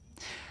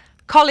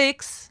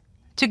 Colleagues,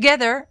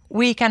 together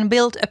we can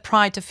build a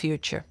brighter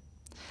future.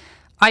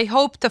 I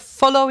hope the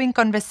following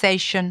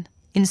conversation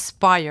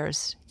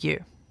inspires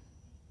you.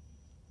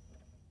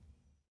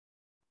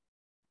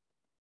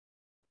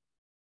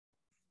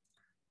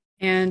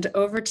 And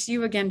over to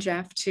you again,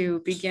 Jeff, to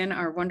begin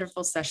our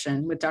wonderful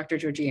session with Dr.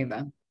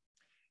 Georgieva.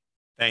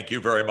 Thank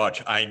you very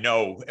much. I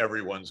know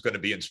everyone's going to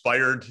be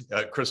inspired.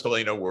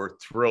 Kristalina, we're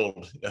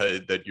thrilled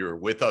that you're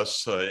with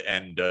us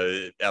and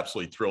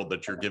absolutely thrilled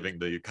that you're giving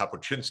the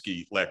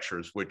Kapuscinski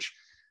lectures, which,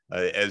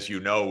 as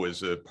you know,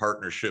 is a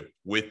partnership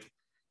with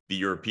the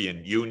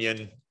European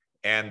Union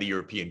and the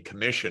European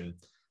Commission,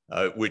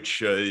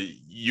 which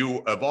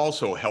you have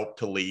also helped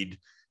to lead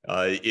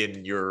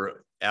in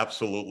your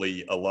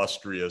absolutely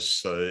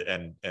illustrious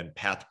and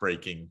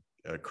path-breaking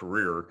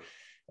career.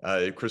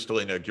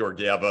 Kristalina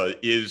Georgieva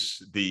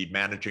is the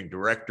managing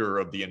director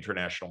of the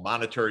International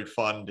Monetary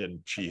Fund, and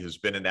she has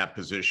been in that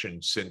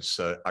position since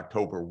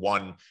October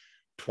 1,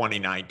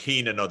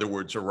 2019. In other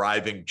words,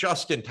 arriving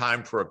just in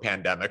time for a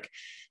pandemic,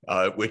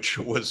 which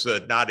was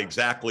not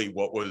exactly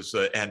what was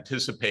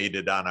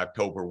anticipated on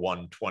October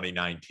 1,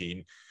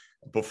 2019.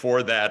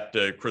 Before that,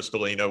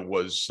 Kristalina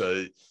was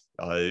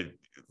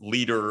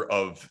leader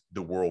of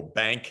the World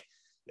Bank.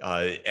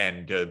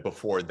 And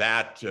before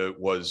that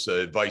was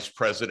vice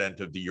president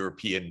of the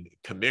European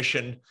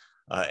Commission.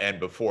 And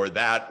before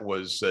that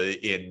was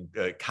in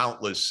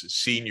countless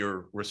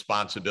senior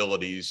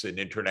responsibilities in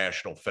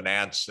international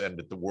finance and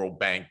at the World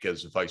Bank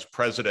as vice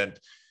president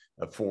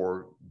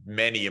for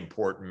many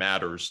important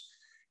matters.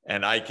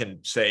 And I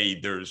can say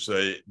there's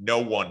no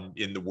one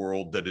in the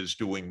world that is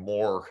doing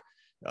more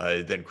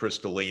than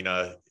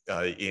Kristalina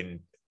in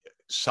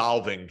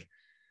solving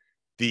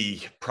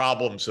the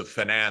problems of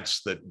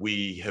finance that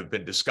we have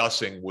been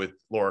discussing with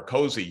Laura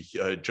Cozzi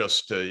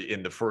just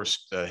in the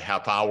first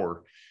half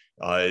hour.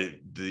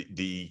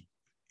 The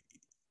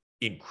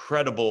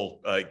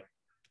incredible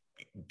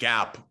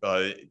gap,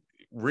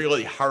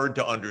 really hard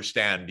to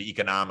understand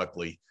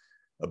economically,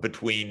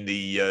 between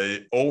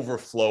the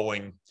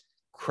overflowing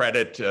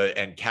credit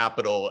and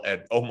capital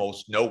at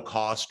almost no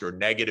cost or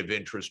negative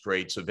interest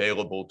rates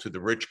available to the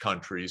rich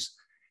countries,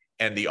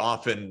 and the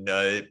often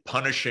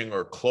punishing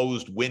or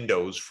closed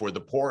windows for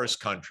the poorest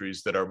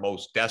countries that are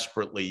most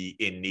desperately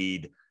in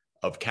need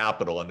of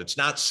capital. And it's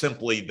not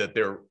simply that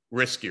they're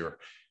riskier.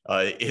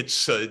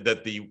 It's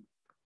that the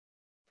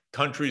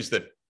countries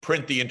that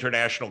print the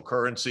international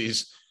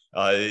currencies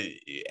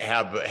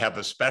have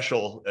a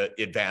special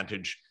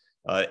advantage.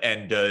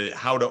 And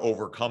how to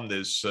overcome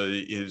this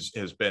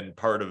has been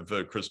part of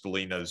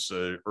Kristalina's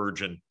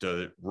urgent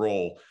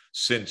role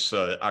since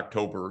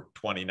October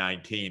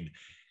 2019.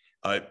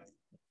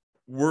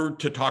 We're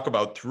to talk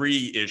about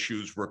three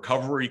issues: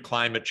 recovery,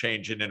 climate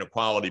change, and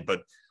inequality,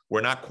 but we're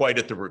not quite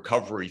at the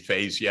recovery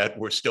phase yet.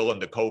 We're still in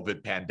the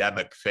COVID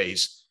pandemic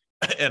phase.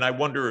 And I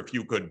wonder if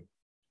you could,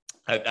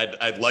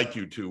 I'd like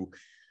you to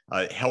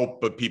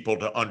help people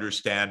to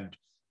understand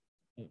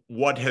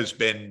what has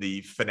been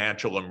the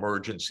financial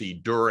emergency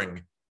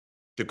during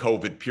the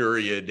COVID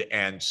period,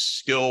 and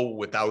still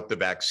without the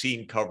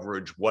vaccine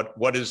coverage,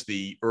 what is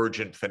the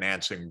urgent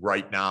financing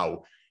right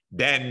now?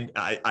 Then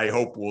I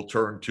hope we'll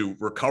turn to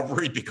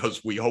recovery,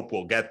 because we hope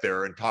we'll get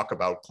there, and talk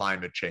about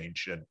climate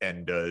change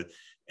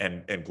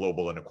and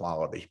global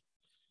inequality.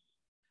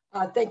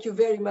 Thank you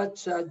very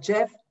much,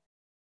 Jeff.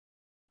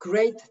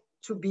 Great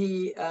to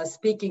be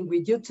speaking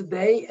with you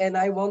today, and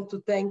I want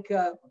to thank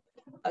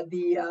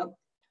the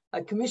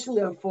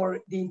Commissioner for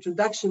the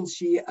introduction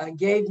she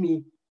gave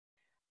me.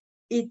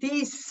 It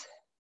is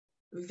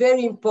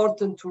very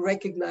important to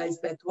recognize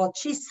that what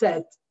she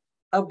said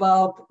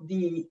about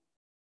the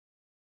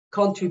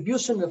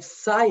contribution of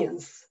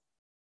science,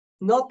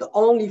 not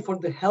only for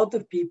the health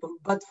of people,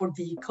 but for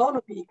the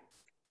economy,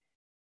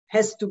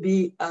 has to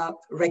be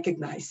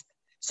recognized.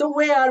 So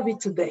where are we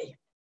today?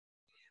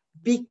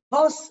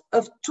 Because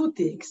of two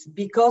things,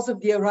 because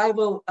of the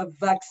arrival of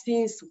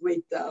vaccines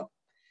with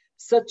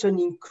such an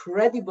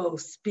incredible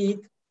speed,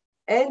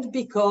 and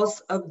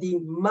because of the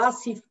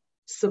massive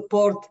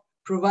support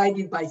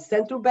provided by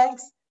central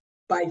banks,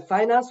 by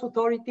finance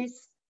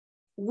authorities,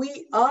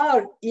 we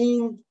are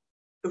in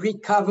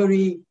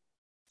recovery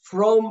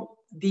from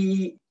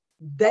the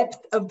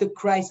depth of the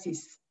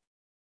crisis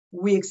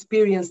we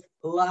experienced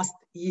last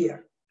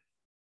year.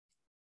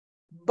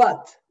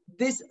 But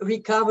this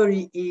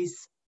recovery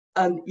is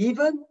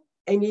uneven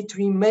and it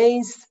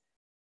remains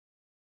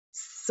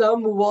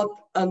somewhat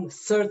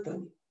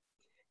uncertain.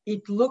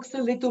 It looks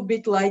a little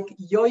bit like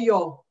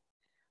yo-yo.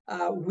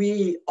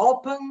 We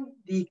open,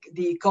 the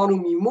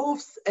economy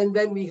moves, and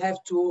then we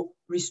have to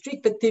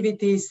restrict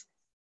activities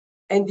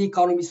and the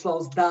economy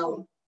slows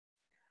down.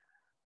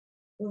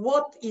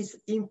 What is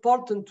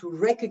important to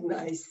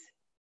recognize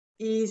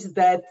is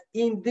that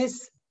in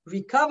this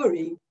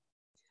recovery,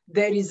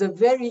 there is a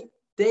very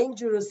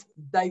dangerous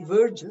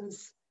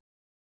divergence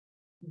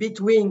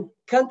between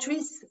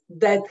countries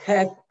that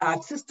have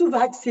access to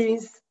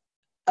vaccines,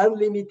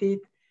 unlimited,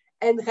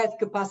 and have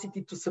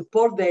capacity to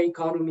support their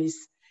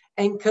economies,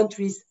 and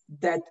countries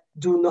that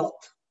do not.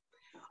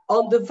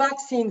 On the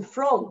vaccine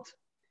front,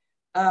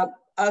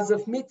 as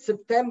of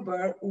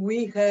mid-September,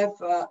 we have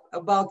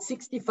about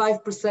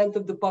 65%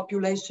 of the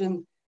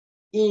population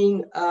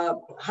in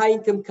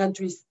high-income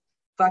countries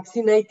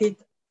vaccinated,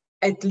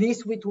 at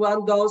least with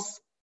one dose,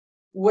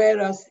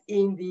 whereas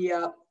in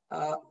the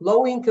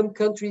low-income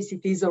countries,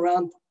 it is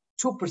around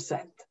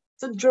 2%.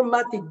 It's a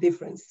dramatic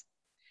difference.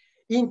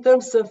 In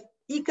terms of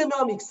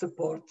economic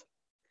support,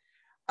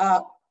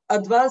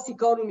 advanced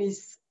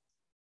economies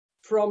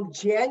from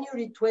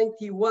January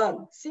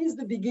 21, since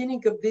the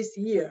beginning of this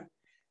year,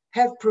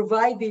 have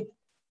provided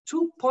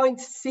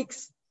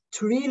 $2.6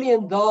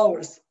 trillion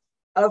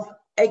of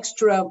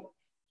extra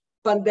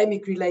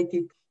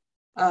pandemic-related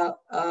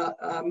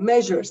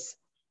measures,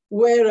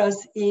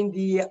 whereas in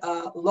the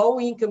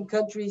low-income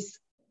countries,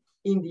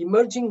 in the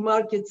emerging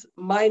markets,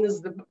 minus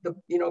the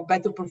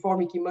better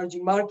performing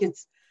emerging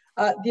markets,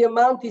 the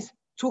amount is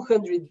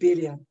 200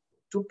 billion,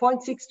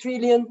 2.6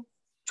 trillion,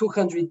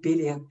 200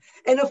 billion.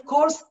 And of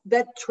course,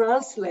 that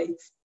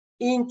translates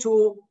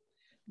into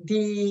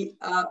the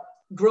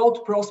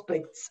growth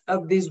prospects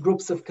of these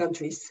groups of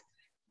countries.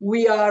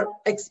 We are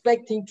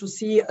expecting to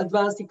see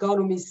advanced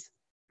economies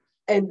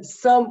and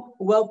some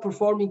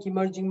well-performing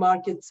emerging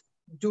markets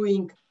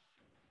doing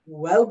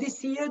well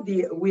this year.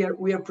 We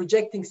are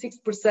projecting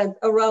 6%,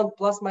 around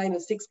plus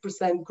minus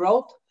 6%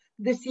 growth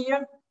this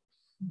year.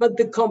 But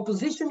the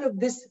composition of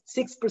this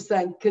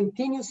 6%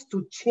 continues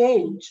to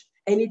change,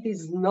 and it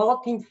is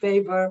not in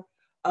favor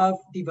of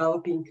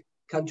developing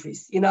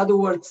countries. In other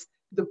words,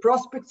 the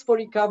prospects for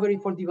recovery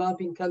for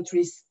developing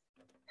countries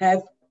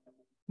have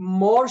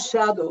more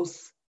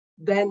shadows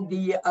than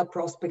the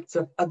prospects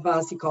of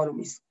advanced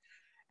economies.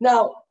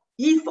 Now,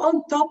 if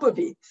on top of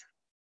it,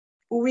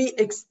 we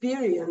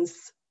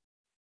experience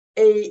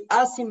a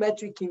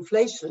asymmetric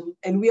inflation,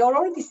 and we are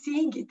already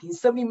seeing it in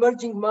some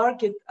emerging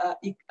market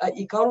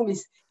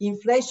economies,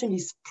 inflation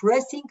is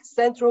pressing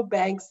central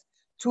banks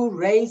to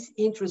raise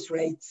interest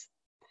rates,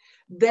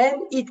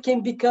 then it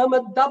can become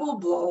a double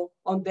blow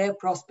on their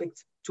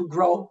prospects to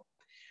grow.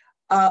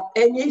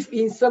 And if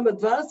in some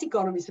advanced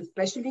economies,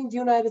 especially in the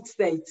United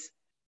States,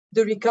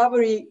 the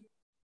recovery,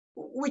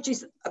 which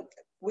is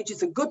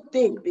a good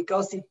thing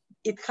because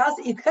it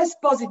has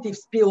positive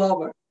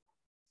spillover,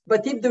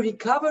 but if the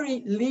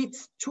recovery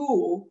leads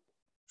to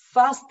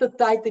faster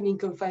tightening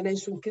of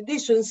financial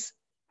conditions,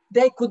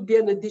 there could be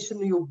an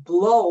additional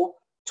blow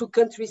to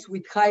countries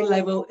with high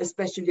level,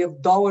 especially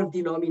of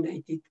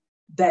dollar-denominated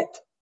debt.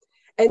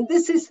 And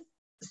this is,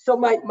 so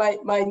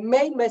my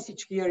main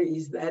message here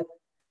is that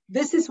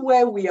this is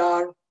where we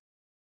are.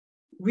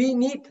 We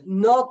need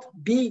not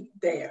be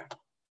there.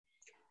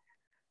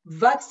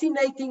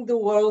 Vaccinating the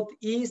world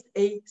is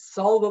a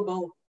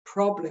solvable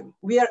problem.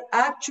 We are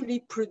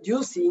actually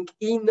producing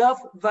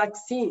enough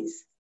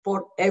vaccines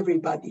for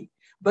everybody,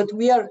 but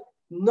we are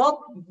not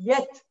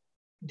yet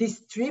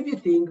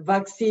distributing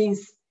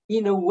vaccines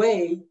in a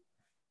way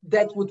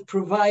that would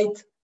provide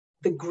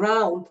the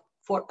ground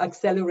for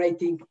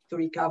accelerating the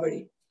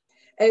recovery.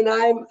 And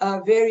I'm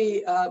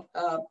very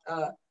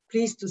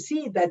pleased to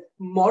see that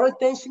more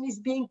attention is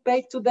being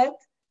paid to that.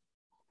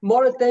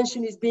 More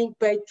attention is being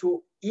paid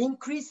to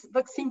increase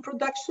vaccine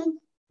production.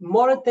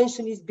 More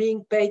attention is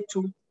being paid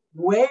to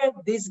where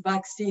these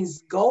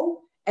vaccines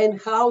go and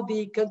how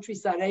the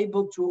countries are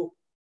able to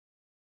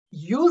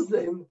use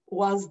them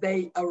once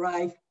they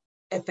arrive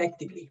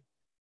effectively.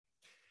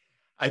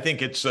 I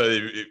think it's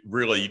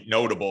really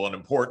notable and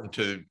important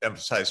to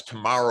emphasize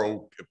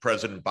tomorrow,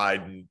 President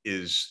Biden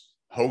is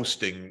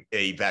hosting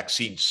a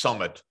vaccine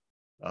summit,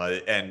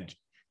 and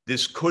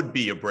this could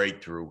be a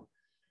breakthrough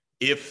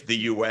if the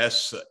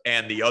US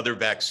and the other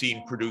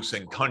vaccine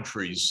producing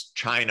countries,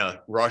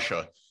 China,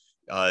 Russia,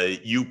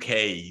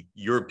 UK,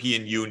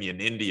 European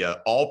Union,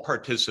 India, all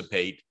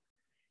participate.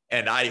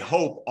 And I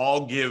hope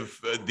all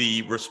give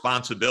the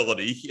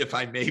responsibility, if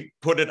I may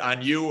put it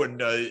on you and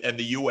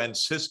the UN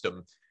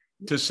system,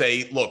 to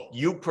say, look,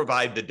 you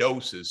provide the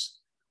doses,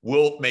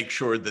 we'll make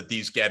sure that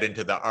these get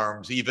into the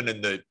arms, even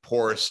in the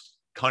poorest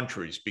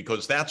countries,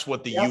 because that's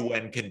what the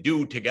UN can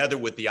do together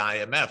with the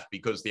IMF,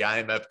 because the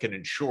IMF can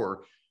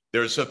ensure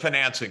there's a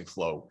financing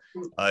flow.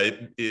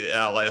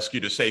 I'll ask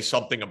you to say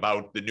something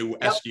about the new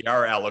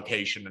SDR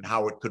allocation and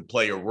how it could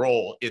play a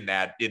role in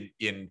that,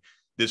 in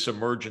this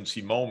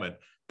emergency moment.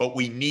 But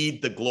we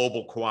need the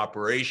global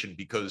cooperation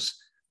because,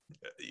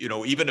 you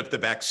know, even if the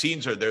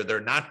vaccines are there, they're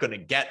not going to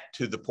get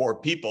to the poor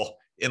people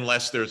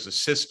unless there's a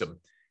system.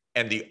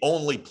 And the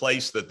only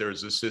place that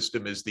there's a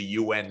system is the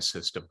UN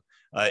system.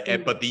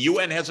 But the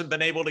UN hasn't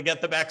been able to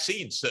get the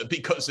vaccines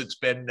because it's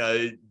been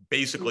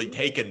basically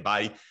taken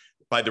by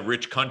the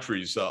rich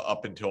countries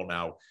up until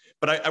now.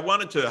 But I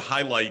wanted to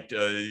highlight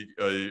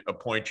a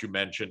point you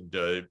mentioned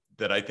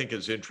that I think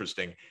is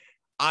interesting.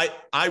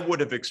 I would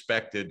have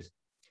expected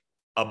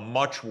a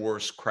much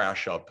worse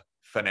crash up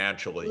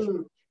financially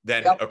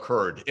than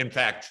occurred. In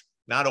fact,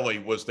 not only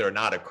was there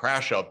not a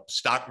crash up,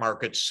 stock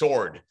market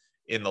soared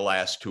in the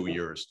last 2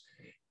 years.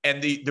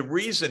 And the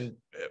reason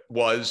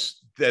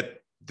was that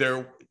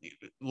there,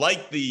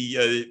 like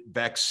the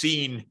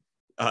vaccine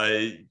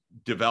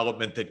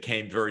development that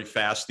came very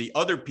fast, the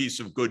other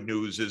piece of good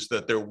news is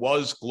that there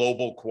was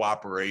global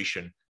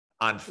cooperation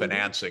on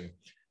financing,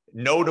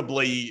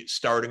 notably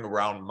starting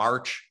around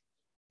March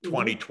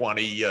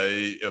 2020,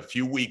 a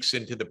few weeks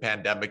into the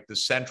pandemic, the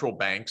central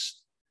banks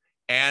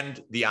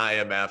and the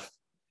IMF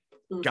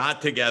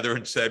got together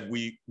and said,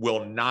 we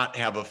will not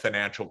have a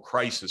financial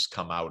crisis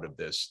come out of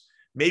this.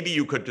 Maybe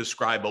you could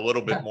describe a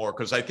little bit more,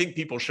 because I think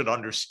people should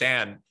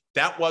understand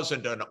that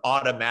wasn't an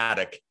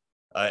automatic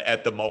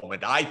at the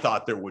moment. I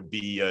thought there would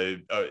be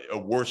a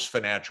worse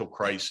financial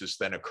crisis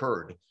than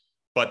occurred,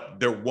 but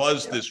there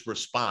was this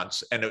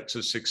response, and it's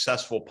a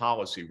successful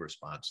policy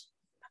response.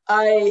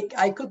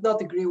 I could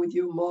not agree with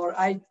you more.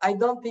 I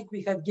don't think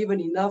we have given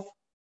enough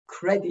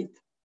credit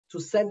to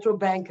central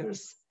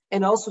bankers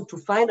and also to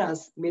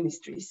finance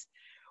ministries.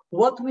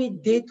 What we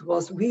did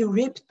was we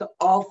ripped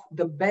off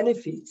the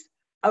benefits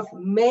of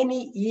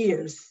many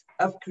years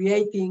of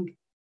creating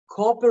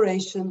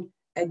cooperation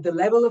at the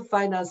level of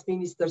finance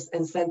ministers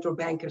and central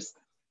bankers.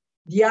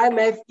 The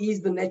IMF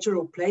is the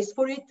natural place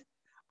for it.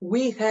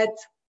 We had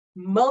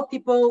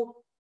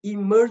multiple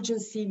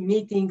emergency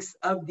meetings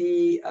of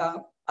the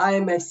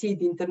IMFC,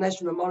 the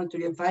International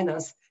Monetary and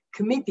Finance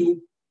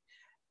Committee,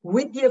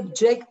 with the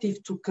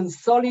objective to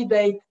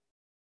consolidate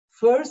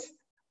first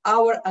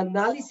our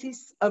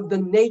analysis of the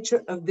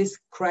nature of this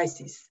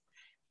crisis.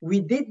 We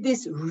did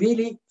this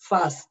really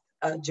fast,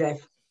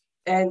 Jeff,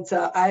 and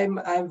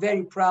I'm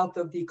very proud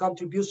of the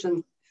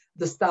contribution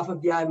the staff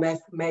of the IMF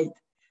made.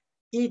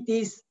 It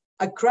is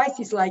a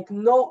crisis like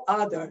no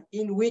other,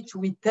 in which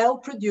we tell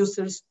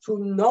producers to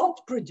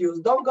not produce,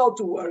 don't go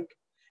to work,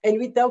 and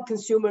we tell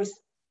consumers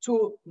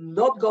to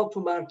not go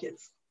to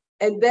markets.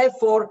 And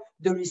therefore,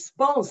 the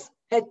response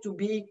had to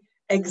be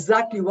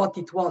exactly what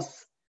it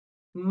was: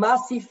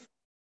 massive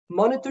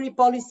monetary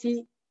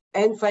policy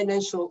and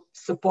financial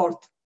support,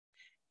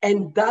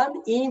 and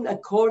done in a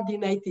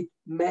coordinated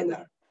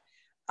manner.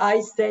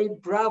 I say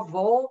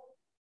bravo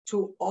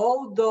to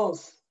all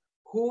those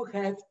who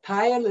have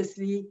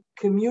tirelessly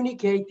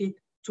communicated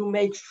to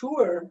make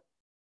sure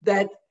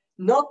that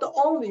not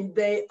only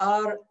they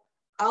are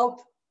out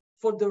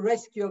for the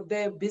rescue of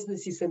their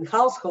businesses and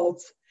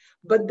households,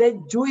 but they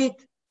do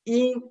it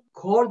in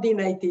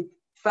coordinated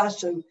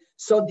fashion.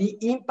 So the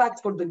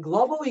impact for the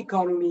global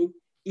economy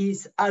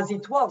is as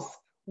it was.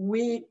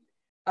 We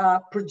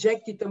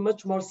projected a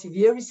much more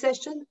severe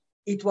recession.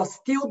 It was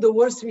still the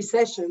worst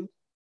recession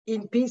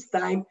in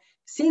peacetime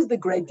since the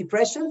Great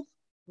Depression,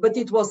 but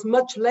it was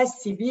much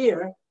less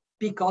severe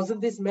because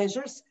of these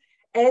measures.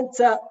 And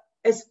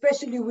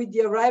especially with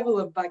the arrival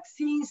of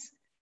vaccines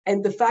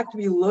and the fact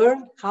we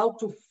learned how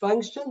to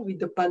function with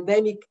the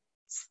pandemic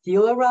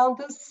still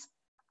around us,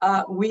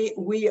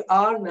 we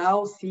are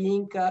now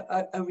seeing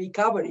a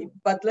recovery.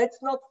 But let's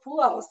not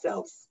fool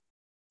ourselves.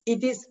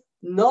 It is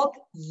not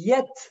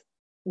yet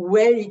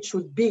where it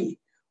should be.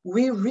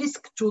 We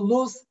risk to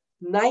lose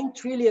 $9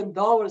 trillion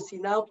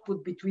in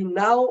output between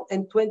now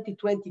and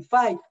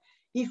 2025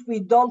 if we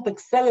don't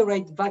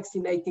accelerate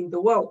vaccinating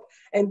the world.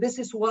 And this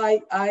is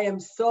why I am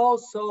so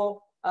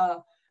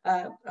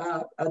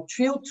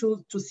thrilled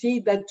to see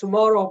that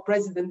tomorrow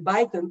President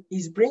Biden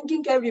is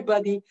bringing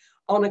everybody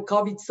on a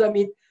COVID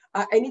summit.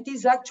 And it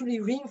is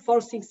actually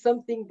reinforcing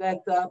something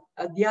that the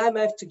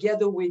IMF,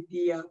 together with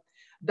the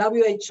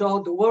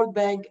WHO, the World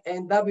Bank,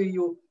 and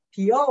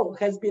WTO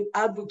has been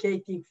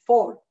advocating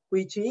for,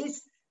 which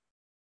is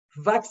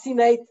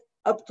vaccinate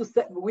up to,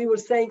 we were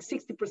saying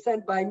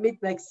 60% by mid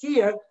next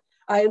year.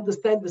 I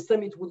understand the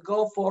summit would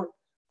go for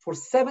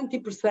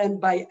 70%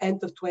 by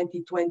end of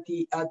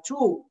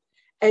 2022,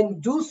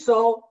 and do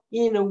so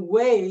in a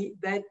way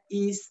that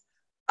is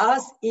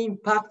as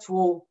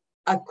impactful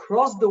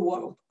across the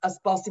world as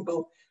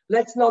possible.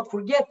 Let's not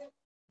forget,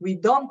 we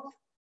don't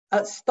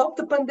stop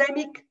the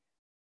pandemic,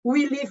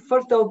 we leave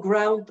fertile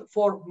ground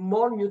for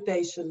more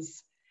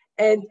mutations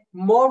and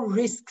more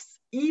risks,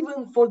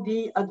 even for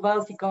the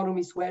advanced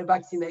economies where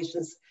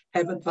vaccinations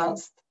have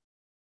advanced.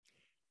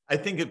 I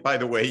think, by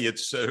the way,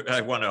 it's,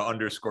 I want to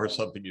underscore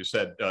something you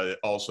said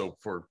also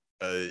for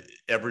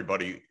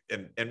everybody,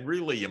 and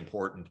really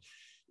important.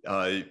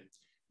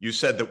 You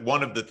said that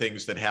one of the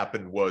things that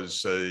happened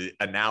was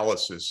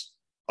analysis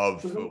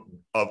of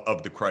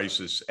the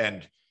crisis.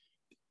 And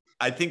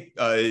I think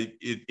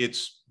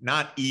it's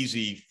not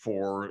easy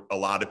for a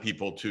lot of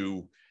people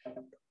to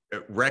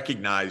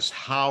recognize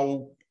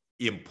how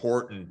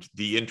important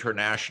the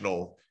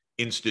international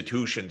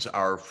institutions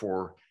are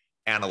for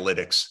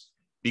analytics,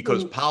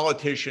 because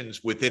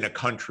politicians within a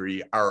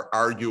country are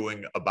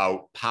arguing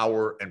about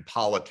power and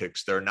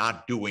politics. They're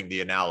not doing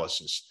the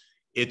analysis.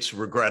 It's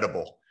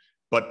regrettable.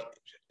 But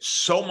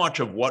so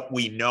much of what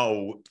we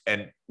know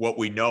and what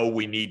we know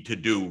we need to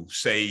do,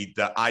 say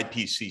the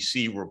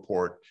IPCC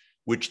report,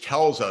 which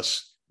tells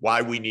us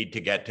why we need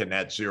to get to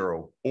net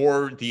zero,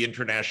 or the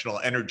International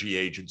Energy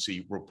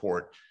Agency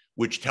report,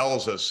 which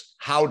tells us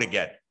how to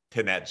get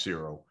to net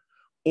zero,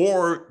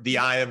 or the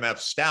IMF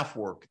staff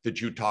work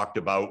that you talked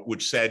about,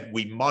 which said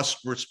we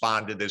must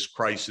respond to this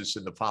crisis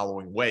in the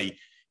following way,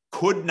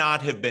 could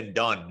not have been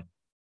done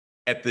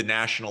at the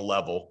national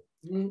level,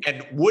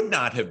 and would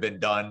not have been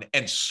done,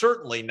 and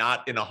certainly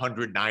not in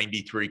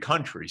 193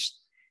 countries.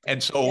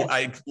 And so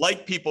I'd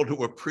like people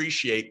to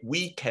appreciate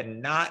we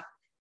cannot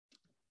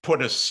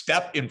put a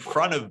step in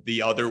front of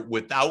the other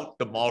without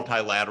the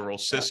multilateral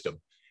system.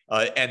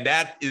 And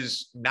that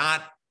is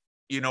not,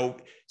 you know,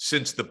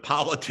 since the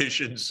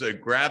politicians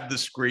grab the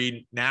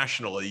screen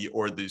nationally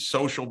or the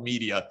social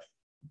media,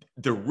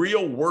 the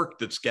real work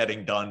that's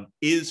getting done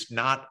is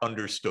not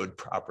understood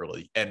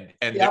properly, and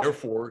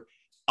therefore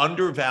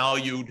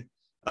undervalued,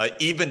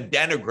 even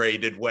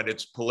denigrated when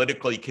it's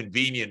politically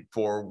convenient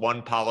for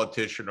one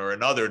politician or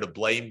another to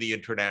blame the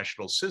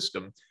international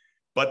system.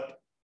 But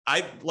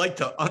I'd like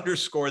to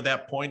underscore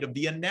that point of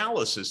the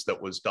analysis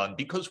that was done,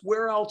 because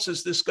where else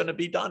is this going to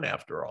be done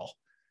after all?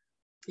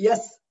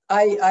 Yes,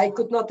 I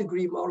could not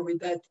agree more with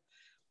that.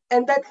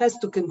 And that has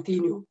to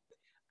continue.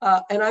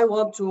 And I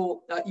want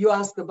to, you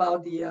asked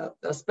about the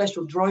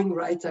special drawing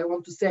rights. I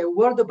want to say a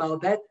word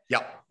about that.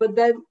 Yeah. But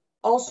then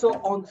also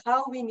on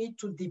how we need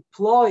to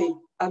deploy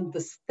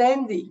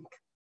understanding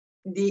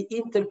the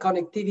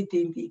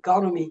interconnectivity in the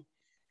economy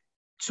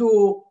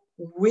to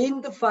win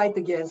the fight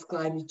against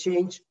climate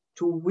change,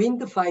 to win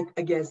the fight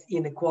against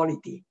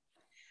inequality.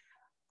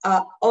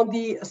 On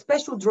the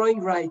special drawing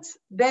rights,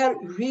 they're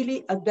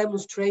really a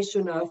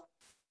demonstration of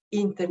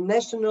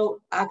international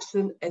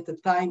action at a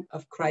time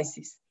of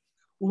crisis.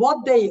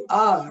 What they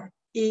are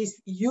is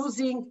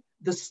using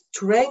the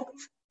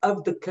strength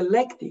of the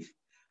collective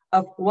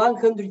of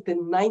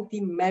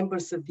 190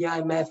 members of the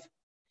IMF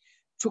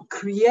to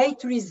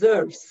create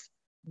reserves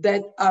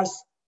that are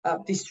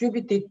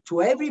distributed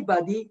to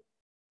everybody,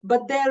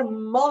 but they're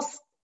most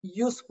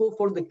useful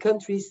for the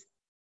countries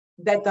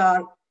that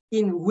are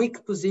in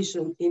weak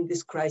position in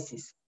this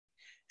crisis.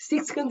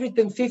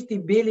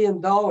 $650 billion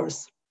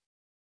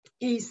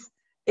is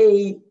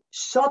a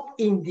shot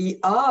in the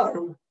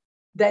arm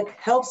that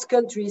helps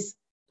countries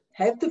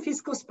have the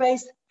fiscal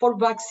space for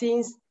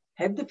vaccines,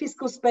 have the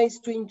fiscal space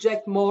to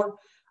inject more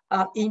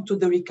into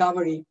the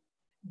recovery.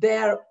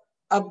 They're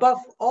above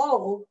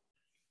all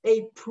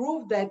a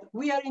proof that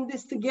we are in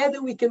this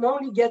together. We can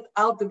only get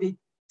out of it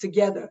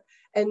together.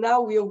 And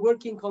now we are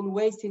working on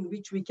ways in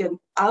which we can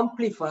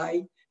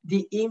amplify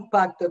the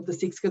impact of the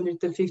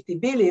 650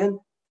 billion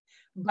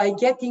by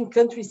getting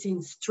countries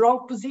in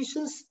strong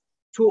positions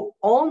to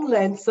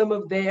on-lend some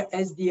of their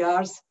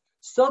SDRs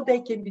so they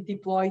can be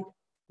deployed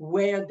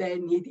where they're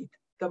needed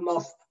the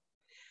most.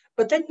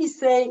 But let me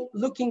say,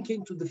 looking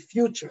into the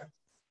future,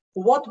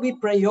 what we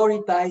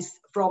prioritize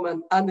from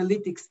an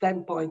analytic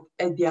standpoint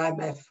at the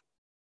IMF.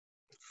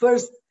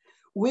 First,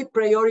 we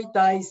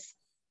prioritize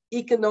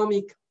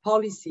economic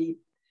policy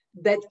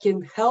that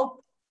can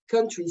help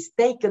countries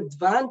take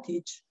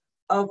advantage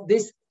of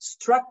this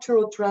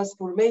structural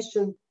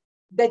transformation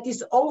that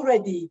is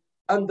already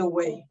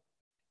underway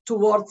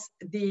towards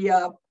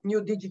the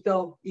new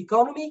digital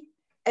economy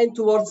and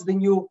towards the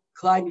new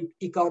climate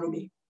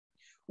economy.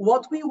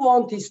 What we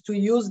want is to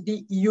use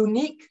the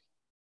unique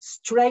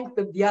strength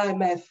of the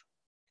IMF,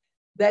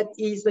 that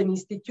is an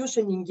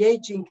institution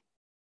engaging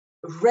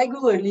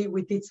regularly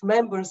with its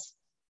members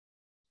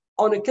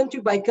on a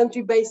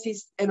country-by-country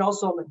basis and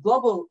also on a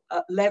global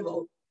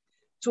level,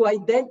 to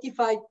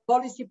identify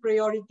policy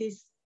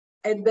priorities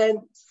and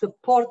then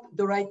support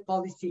the right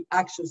policy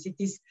actions. It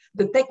is,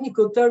 the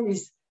technical term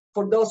is,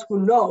 for those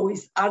who know,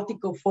 is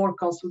Article 4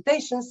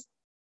 consultations.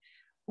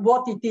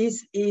 what it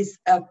is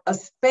a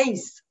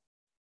space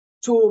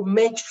to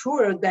make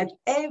sure that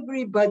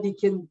everybody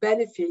can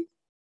benefit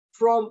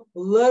from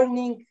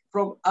learning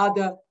from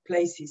other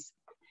places.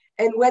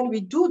 And when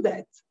we do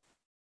that,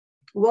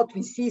 what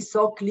we see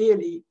so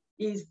clearly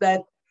is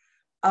that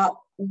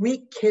we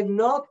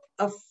cannot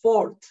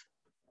afford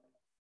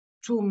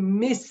to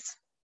miss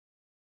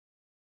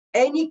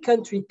any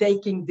country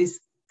taking this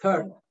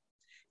turn.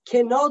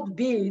 Cannot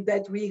be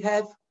that we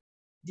have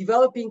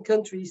developing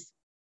countries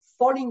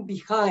falling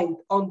behind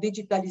on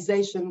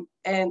digitalization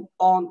and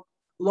on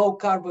low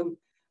carbon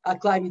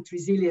climate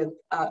resilient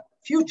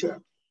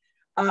future.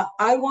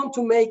 I want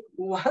to make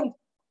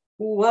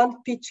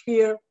one pitch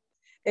here,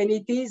 and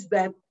it is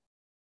that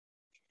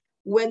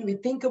when we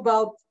think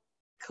about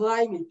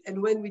climate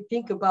and when we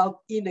think about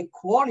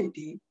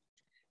inequality,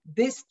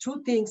 these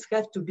two things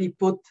have to be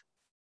put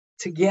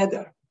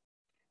together,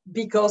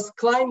 because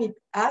climate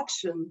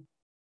action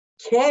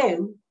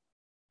can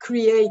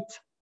create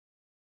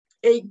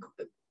a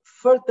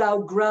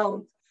fertile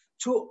ground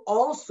to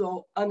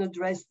also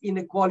unaddress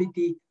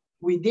inequality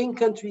within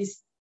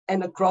countries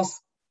and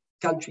across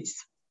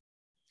countries.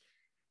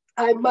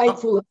 I'm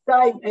mindful of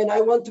time, and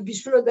I want to be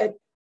sure that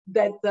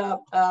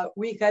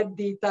we have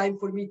the time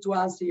for me to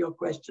answer your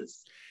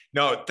questions.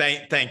 No,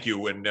 thank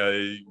you, and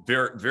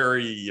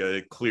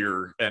very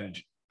clear.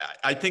 And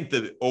I think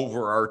the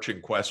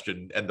overarching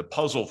question and the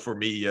puzzle for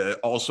me,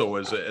 also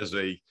as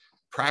a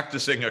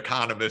practicing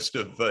economist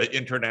of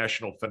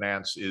international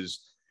finance, is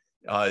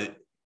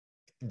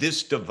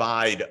this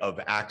divide of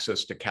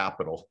access to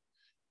capital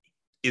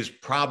is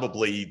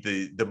probably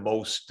the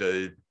most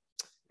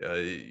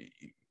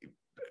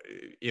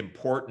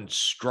important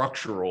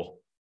structural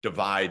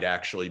divide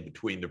actually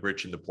between the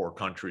rich and the poor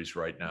countries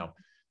right now.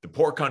 The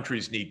poor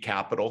countries need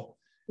capital,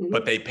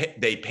 but they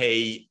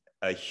pay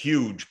a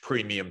huge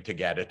premium to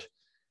get it.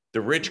 The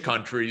rich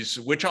countries,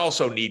 which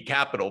also need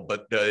capital,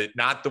 but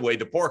not the way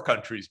the poor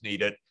countries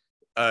need it,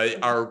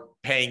 are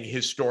paying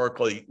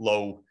historically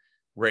low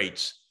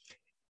rates.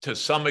 To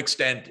some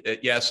extent,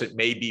 yes, it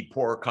may be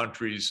poor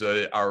countries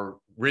are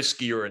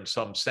riskier in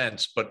some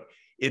sense, but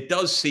it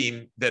does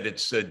seem that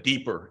it's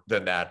deeper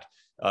than that.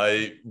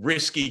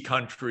 Risky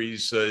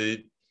countries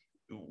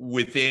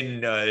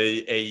within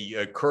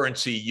a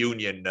currency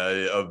union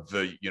of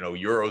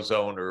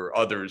Eurozone or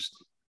others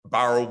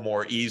borrow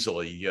more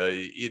easily.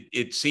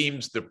 It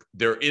seems that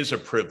there is a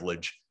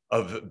privilege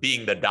of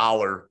being the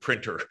dollar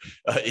printer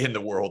in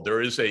the world.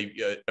 There is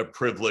a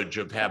privilege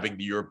of having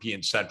the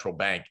European Central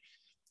Bank.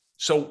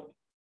 So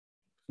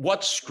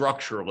what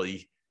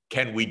structurally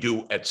can we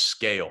do at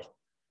scale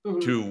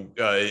to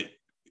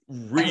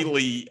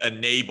really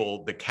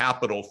enable the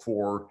capital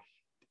for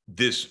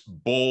this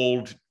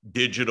bold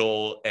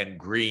digital and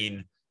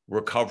green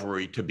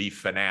recovery to be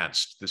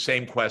financed? The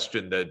same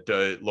question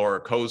that Laura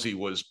Cozzi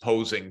was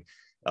posing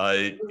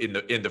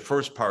in the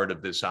first part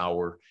of this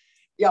hour.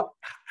 Yeah.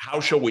 How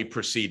shall we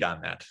proceed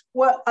on that?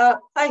 Well,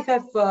 I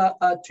have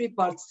 3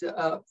 parts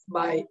of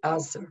my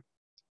answer.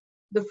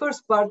 The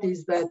first part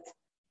is that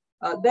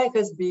there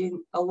has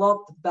been a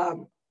lot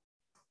done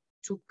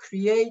to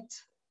create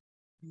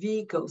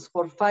vehicles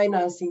for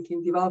financing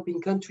in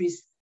developing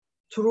countries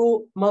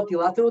through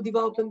multilateral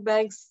development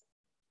banks,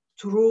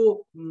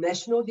 through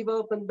national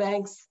development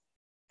banks,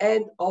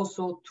 and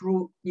also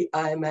through the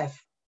IMF.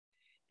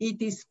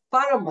 It is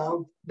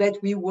paramount that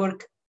we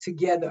work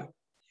together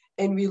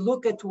and we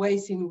look at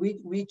ways in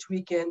which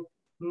we can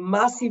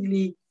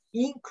massively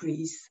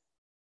increase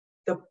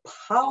the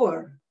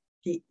power,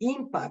 the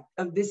impact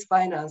of this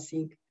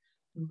financing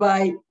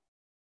by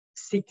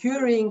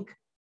securing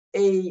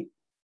a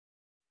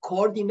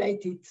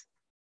coordinated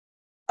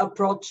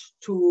approach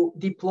to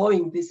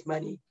deploying this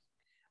money.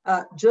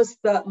 Just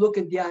look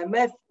at the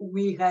IMF.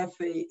 We have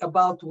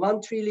about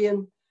 $1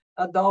 trillion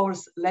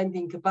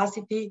lending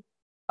capacity,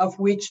 of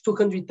which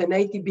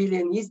 280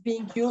 billion is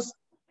being used.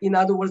 In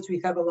other words, we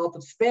have a lot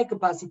of spare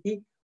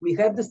capacity. We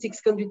have the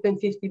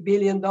 $650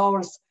 billion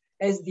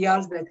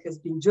SDRs that has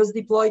been just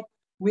deployed.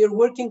 We are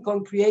working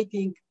on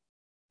creating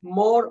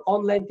more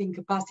on lending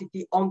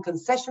capacity on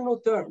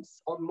concessional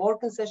terms, on more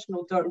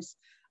concessional terms,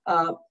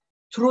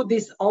 through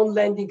this on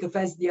lending of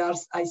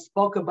SDRs I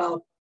spoke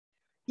about.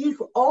 If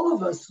all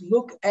of us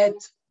look at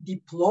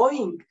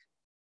deploying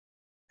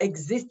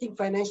existing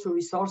financial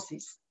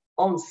resources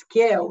on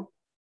scale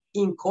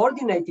in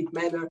coordinated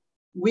manner,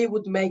 we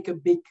would make a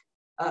big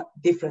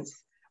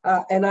difference.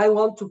 And I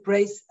want to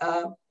praise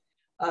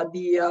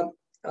the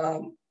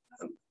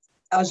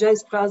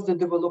Agence France de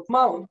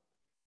Développement,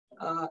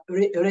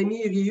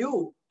 Rémi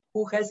Rioux,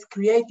 who has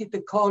created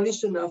a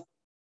coalition of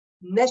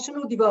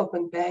national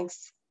development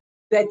banks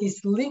that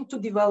is linked to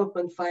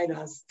development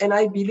finance. And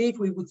I believe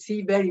we would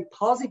see very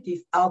positive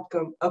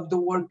outcome of the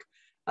work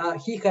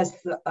he has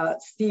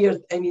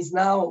steered and is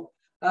now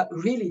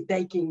really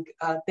taking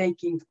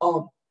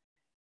on.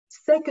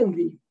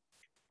 Secondly,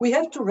 we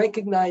have to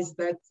recognize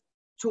that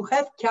to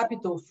have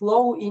capital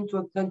flow into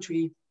a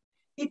country,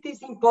 it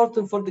is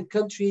important for the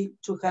country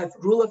to have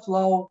rule of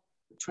law,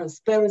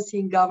 transparency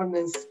in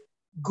governance,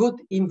 good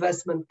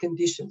investment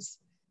conditions.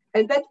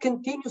 And that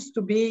continues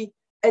to be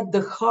at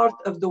the heart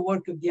of the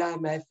work of the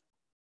IMF.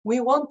 We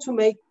want to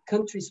make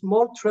countries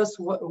more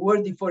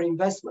trustworthy for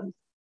investment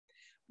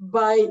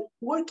by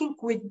working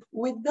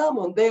with them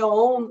on their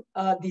own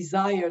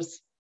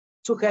desires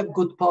to have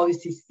good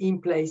policies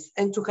in place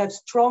and to have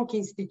strong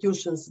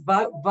institutions,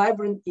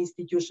 vibrant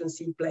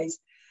institutions in place.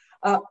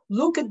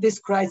 Look at this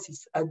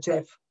crisis,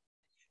 Jeff.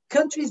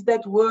 Countries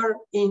that were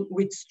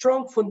with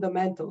strong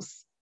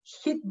fundamentals,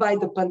 hit by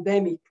the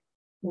pandemic,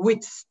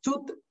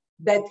 withstood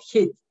that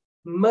hit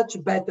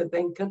much better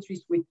than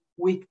countries with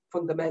weak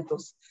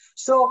fundamentals.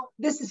 So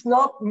this is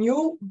not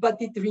new,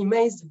 but it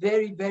remains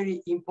very,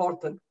 very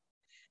important.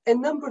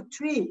 And number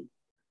three,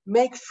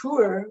 make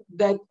sure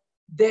that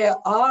there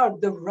are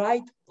the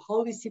right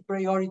policy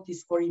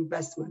priorities for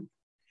investment,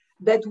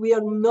 that we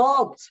are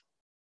not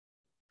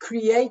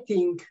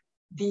creating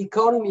the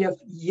economy of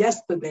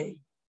yesterday,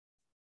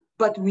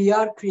 but we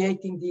are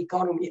creating the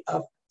economy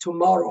of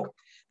tomorrow.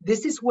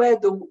 This is where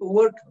the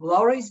work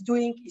Laura is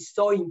doing is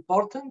so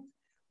important.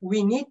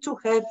 We need to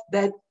have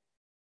that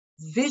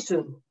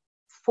vision,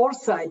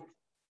 foresight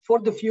for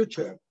the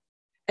future.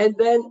 And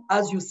then,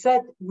 as you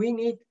said, we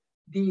need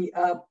the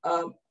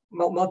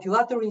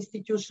multilateral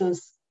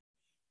institutions,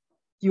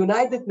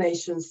 United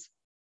Nations,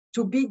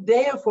 to be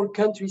there for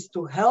countries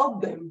to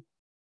help them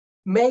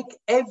make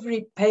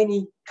every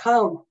penny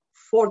count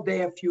for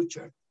their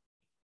future.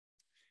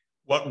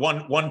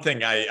 One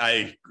thing,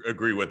 I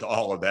agree with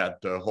all of that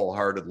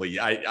wholeheartedly.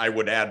 I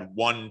would add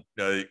one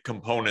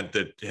component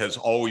that has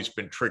always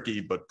been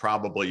tricky, but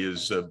probably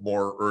is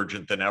more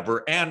urgent than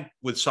ever, and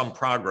with some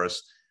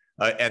progress,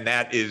 and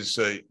that is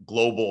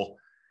global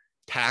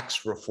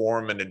tax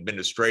reform and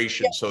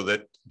administration, yes, so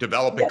that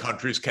developing yes,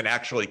 countries can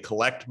actually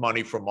collect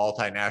money from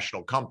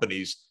multinational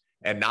companies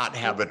and not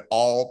have it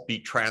all be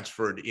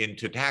transferred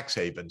into tax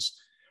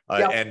havens.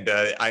 Yep. And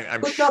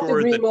I'm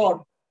sure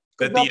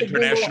that the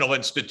international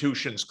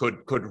institutions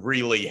could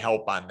really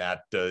help on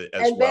that as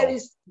well. And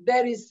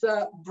there is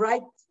a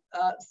bright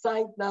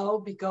side now,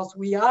 because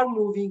we are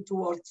moving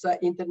towards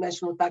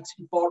international tax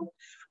reform.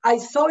 I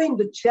saw in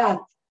the chat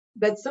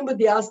that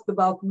somebody asked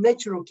about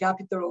natural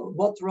capital,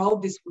 what role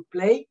this would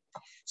play.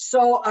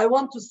 So I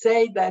want to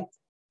say that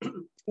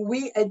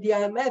we at the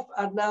IMF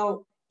are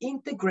now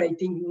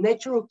integrating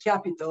natural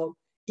capital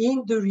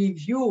in the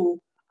review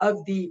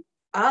of the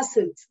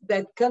assets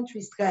that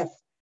countries have.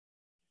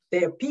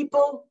 Their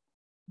people,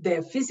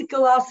 their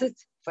physical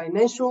assets,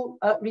 financial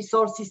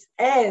resources,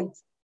 and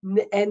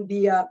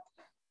the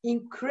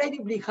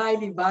incredibly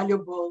highly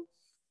valuable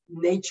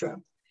nature.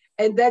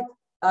 And that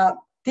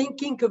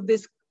thinking of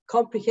this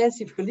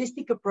comprehensive,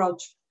 holistic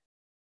approach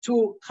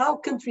to how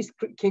countries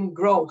can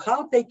grow,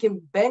 how they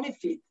can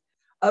benefit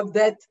of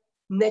that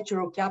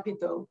natural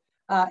capital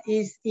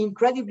is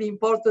incredibly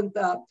important.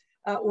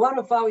 One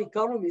of our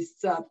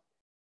economists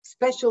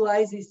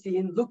specializes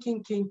in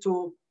looking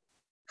into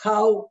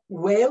how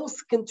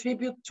whales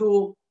contribute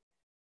to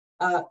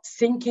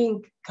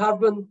sinking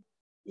carbon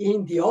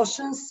in the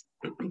oceans,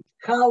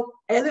 how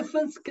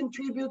elephants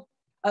contribute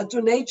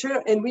to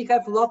nature, and we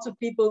have lots of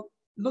people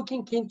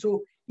looking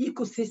into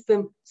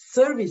ecosystem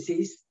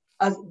services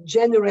as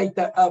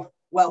generator of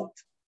wealth.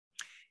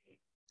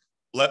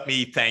 Let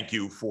me thank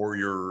you for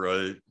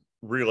your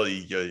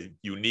really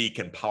unique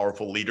and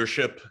powerful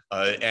leadership,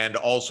 and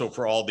also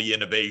for all the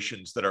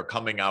innovations that are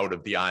coming out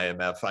of the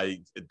IMF.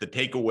 The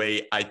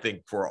takeaway, I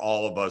think, for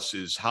all of us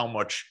is how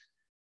much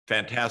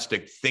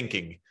fantastic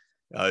thinking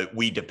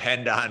we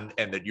depend on,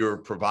 and that you're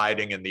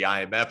providing, and the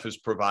IMF is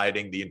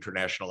providing, the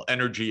International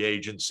Energy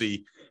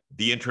Agency,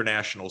 the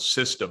international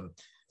system.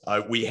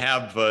 We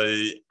have,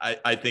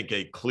 I think,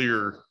 a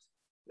clear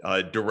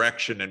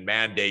direction and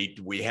mandate.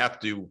 We have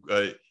to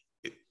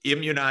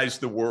immunize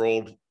the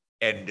world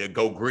and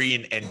go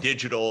green and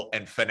digital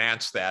and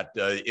finance that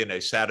in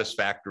a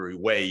satisfactory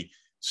way.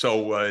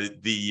 So I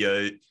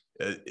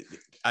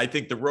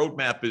think the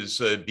roadmap is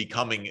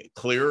becoming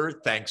clearer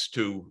thanks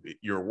to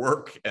your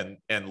work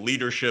and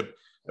leadership.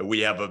 We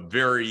have a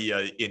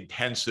very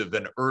intensive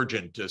and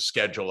urgent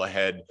schedule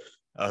ahead,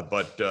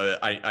 but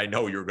I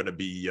know you're going to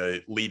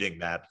be leading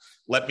that.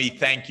 Let me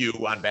thank you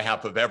on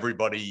behalf of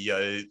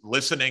everybody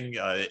listening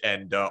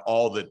and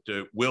all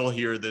that will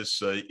hear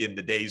this in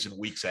the days and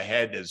weeks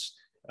ahead, as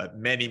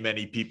many,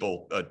 many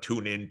people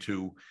tune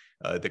into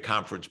the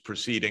conference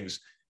proceedings.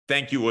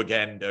 Thank you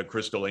again,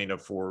 Kristalina,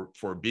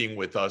 for being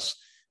with us.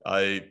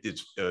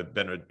 It's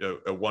been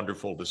a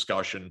wonderful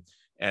discussion,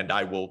 and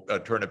I will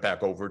turn it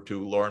back over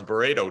to Lauren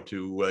Barreto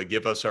to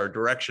give us our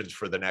directions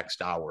for the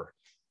next hour.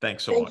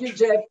 Thanks so much. Thank you,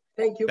 Jeff.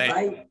 Thank you.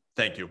 Bye.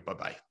 Thank you.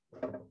 Bye-bye.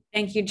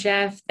 Thank you,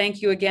 Jeff.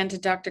 Thank you again to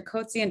Dr.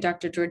 Cozzi and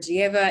Dr.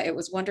 Georgieva. It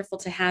was wonderful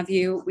to have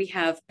you. We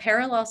have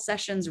parallel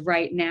sessions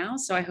right now,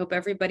 so I hope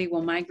everybody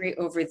will migrate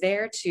over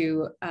there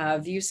to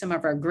view some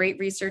of our great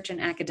research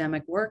and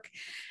academic work.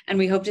 And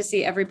we hope to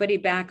see everybody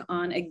back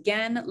on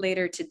again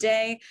later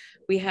today.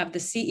 We have the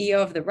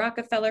CEO of the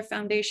Rockefeller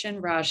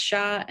Foundation, Raj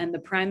Shah, and the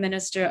Prime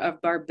Minister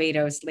of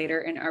Barbados later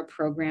in our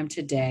program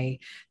today.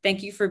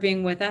 Thank you for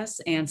being with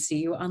us, and see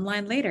you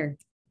online later.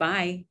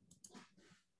 Bye.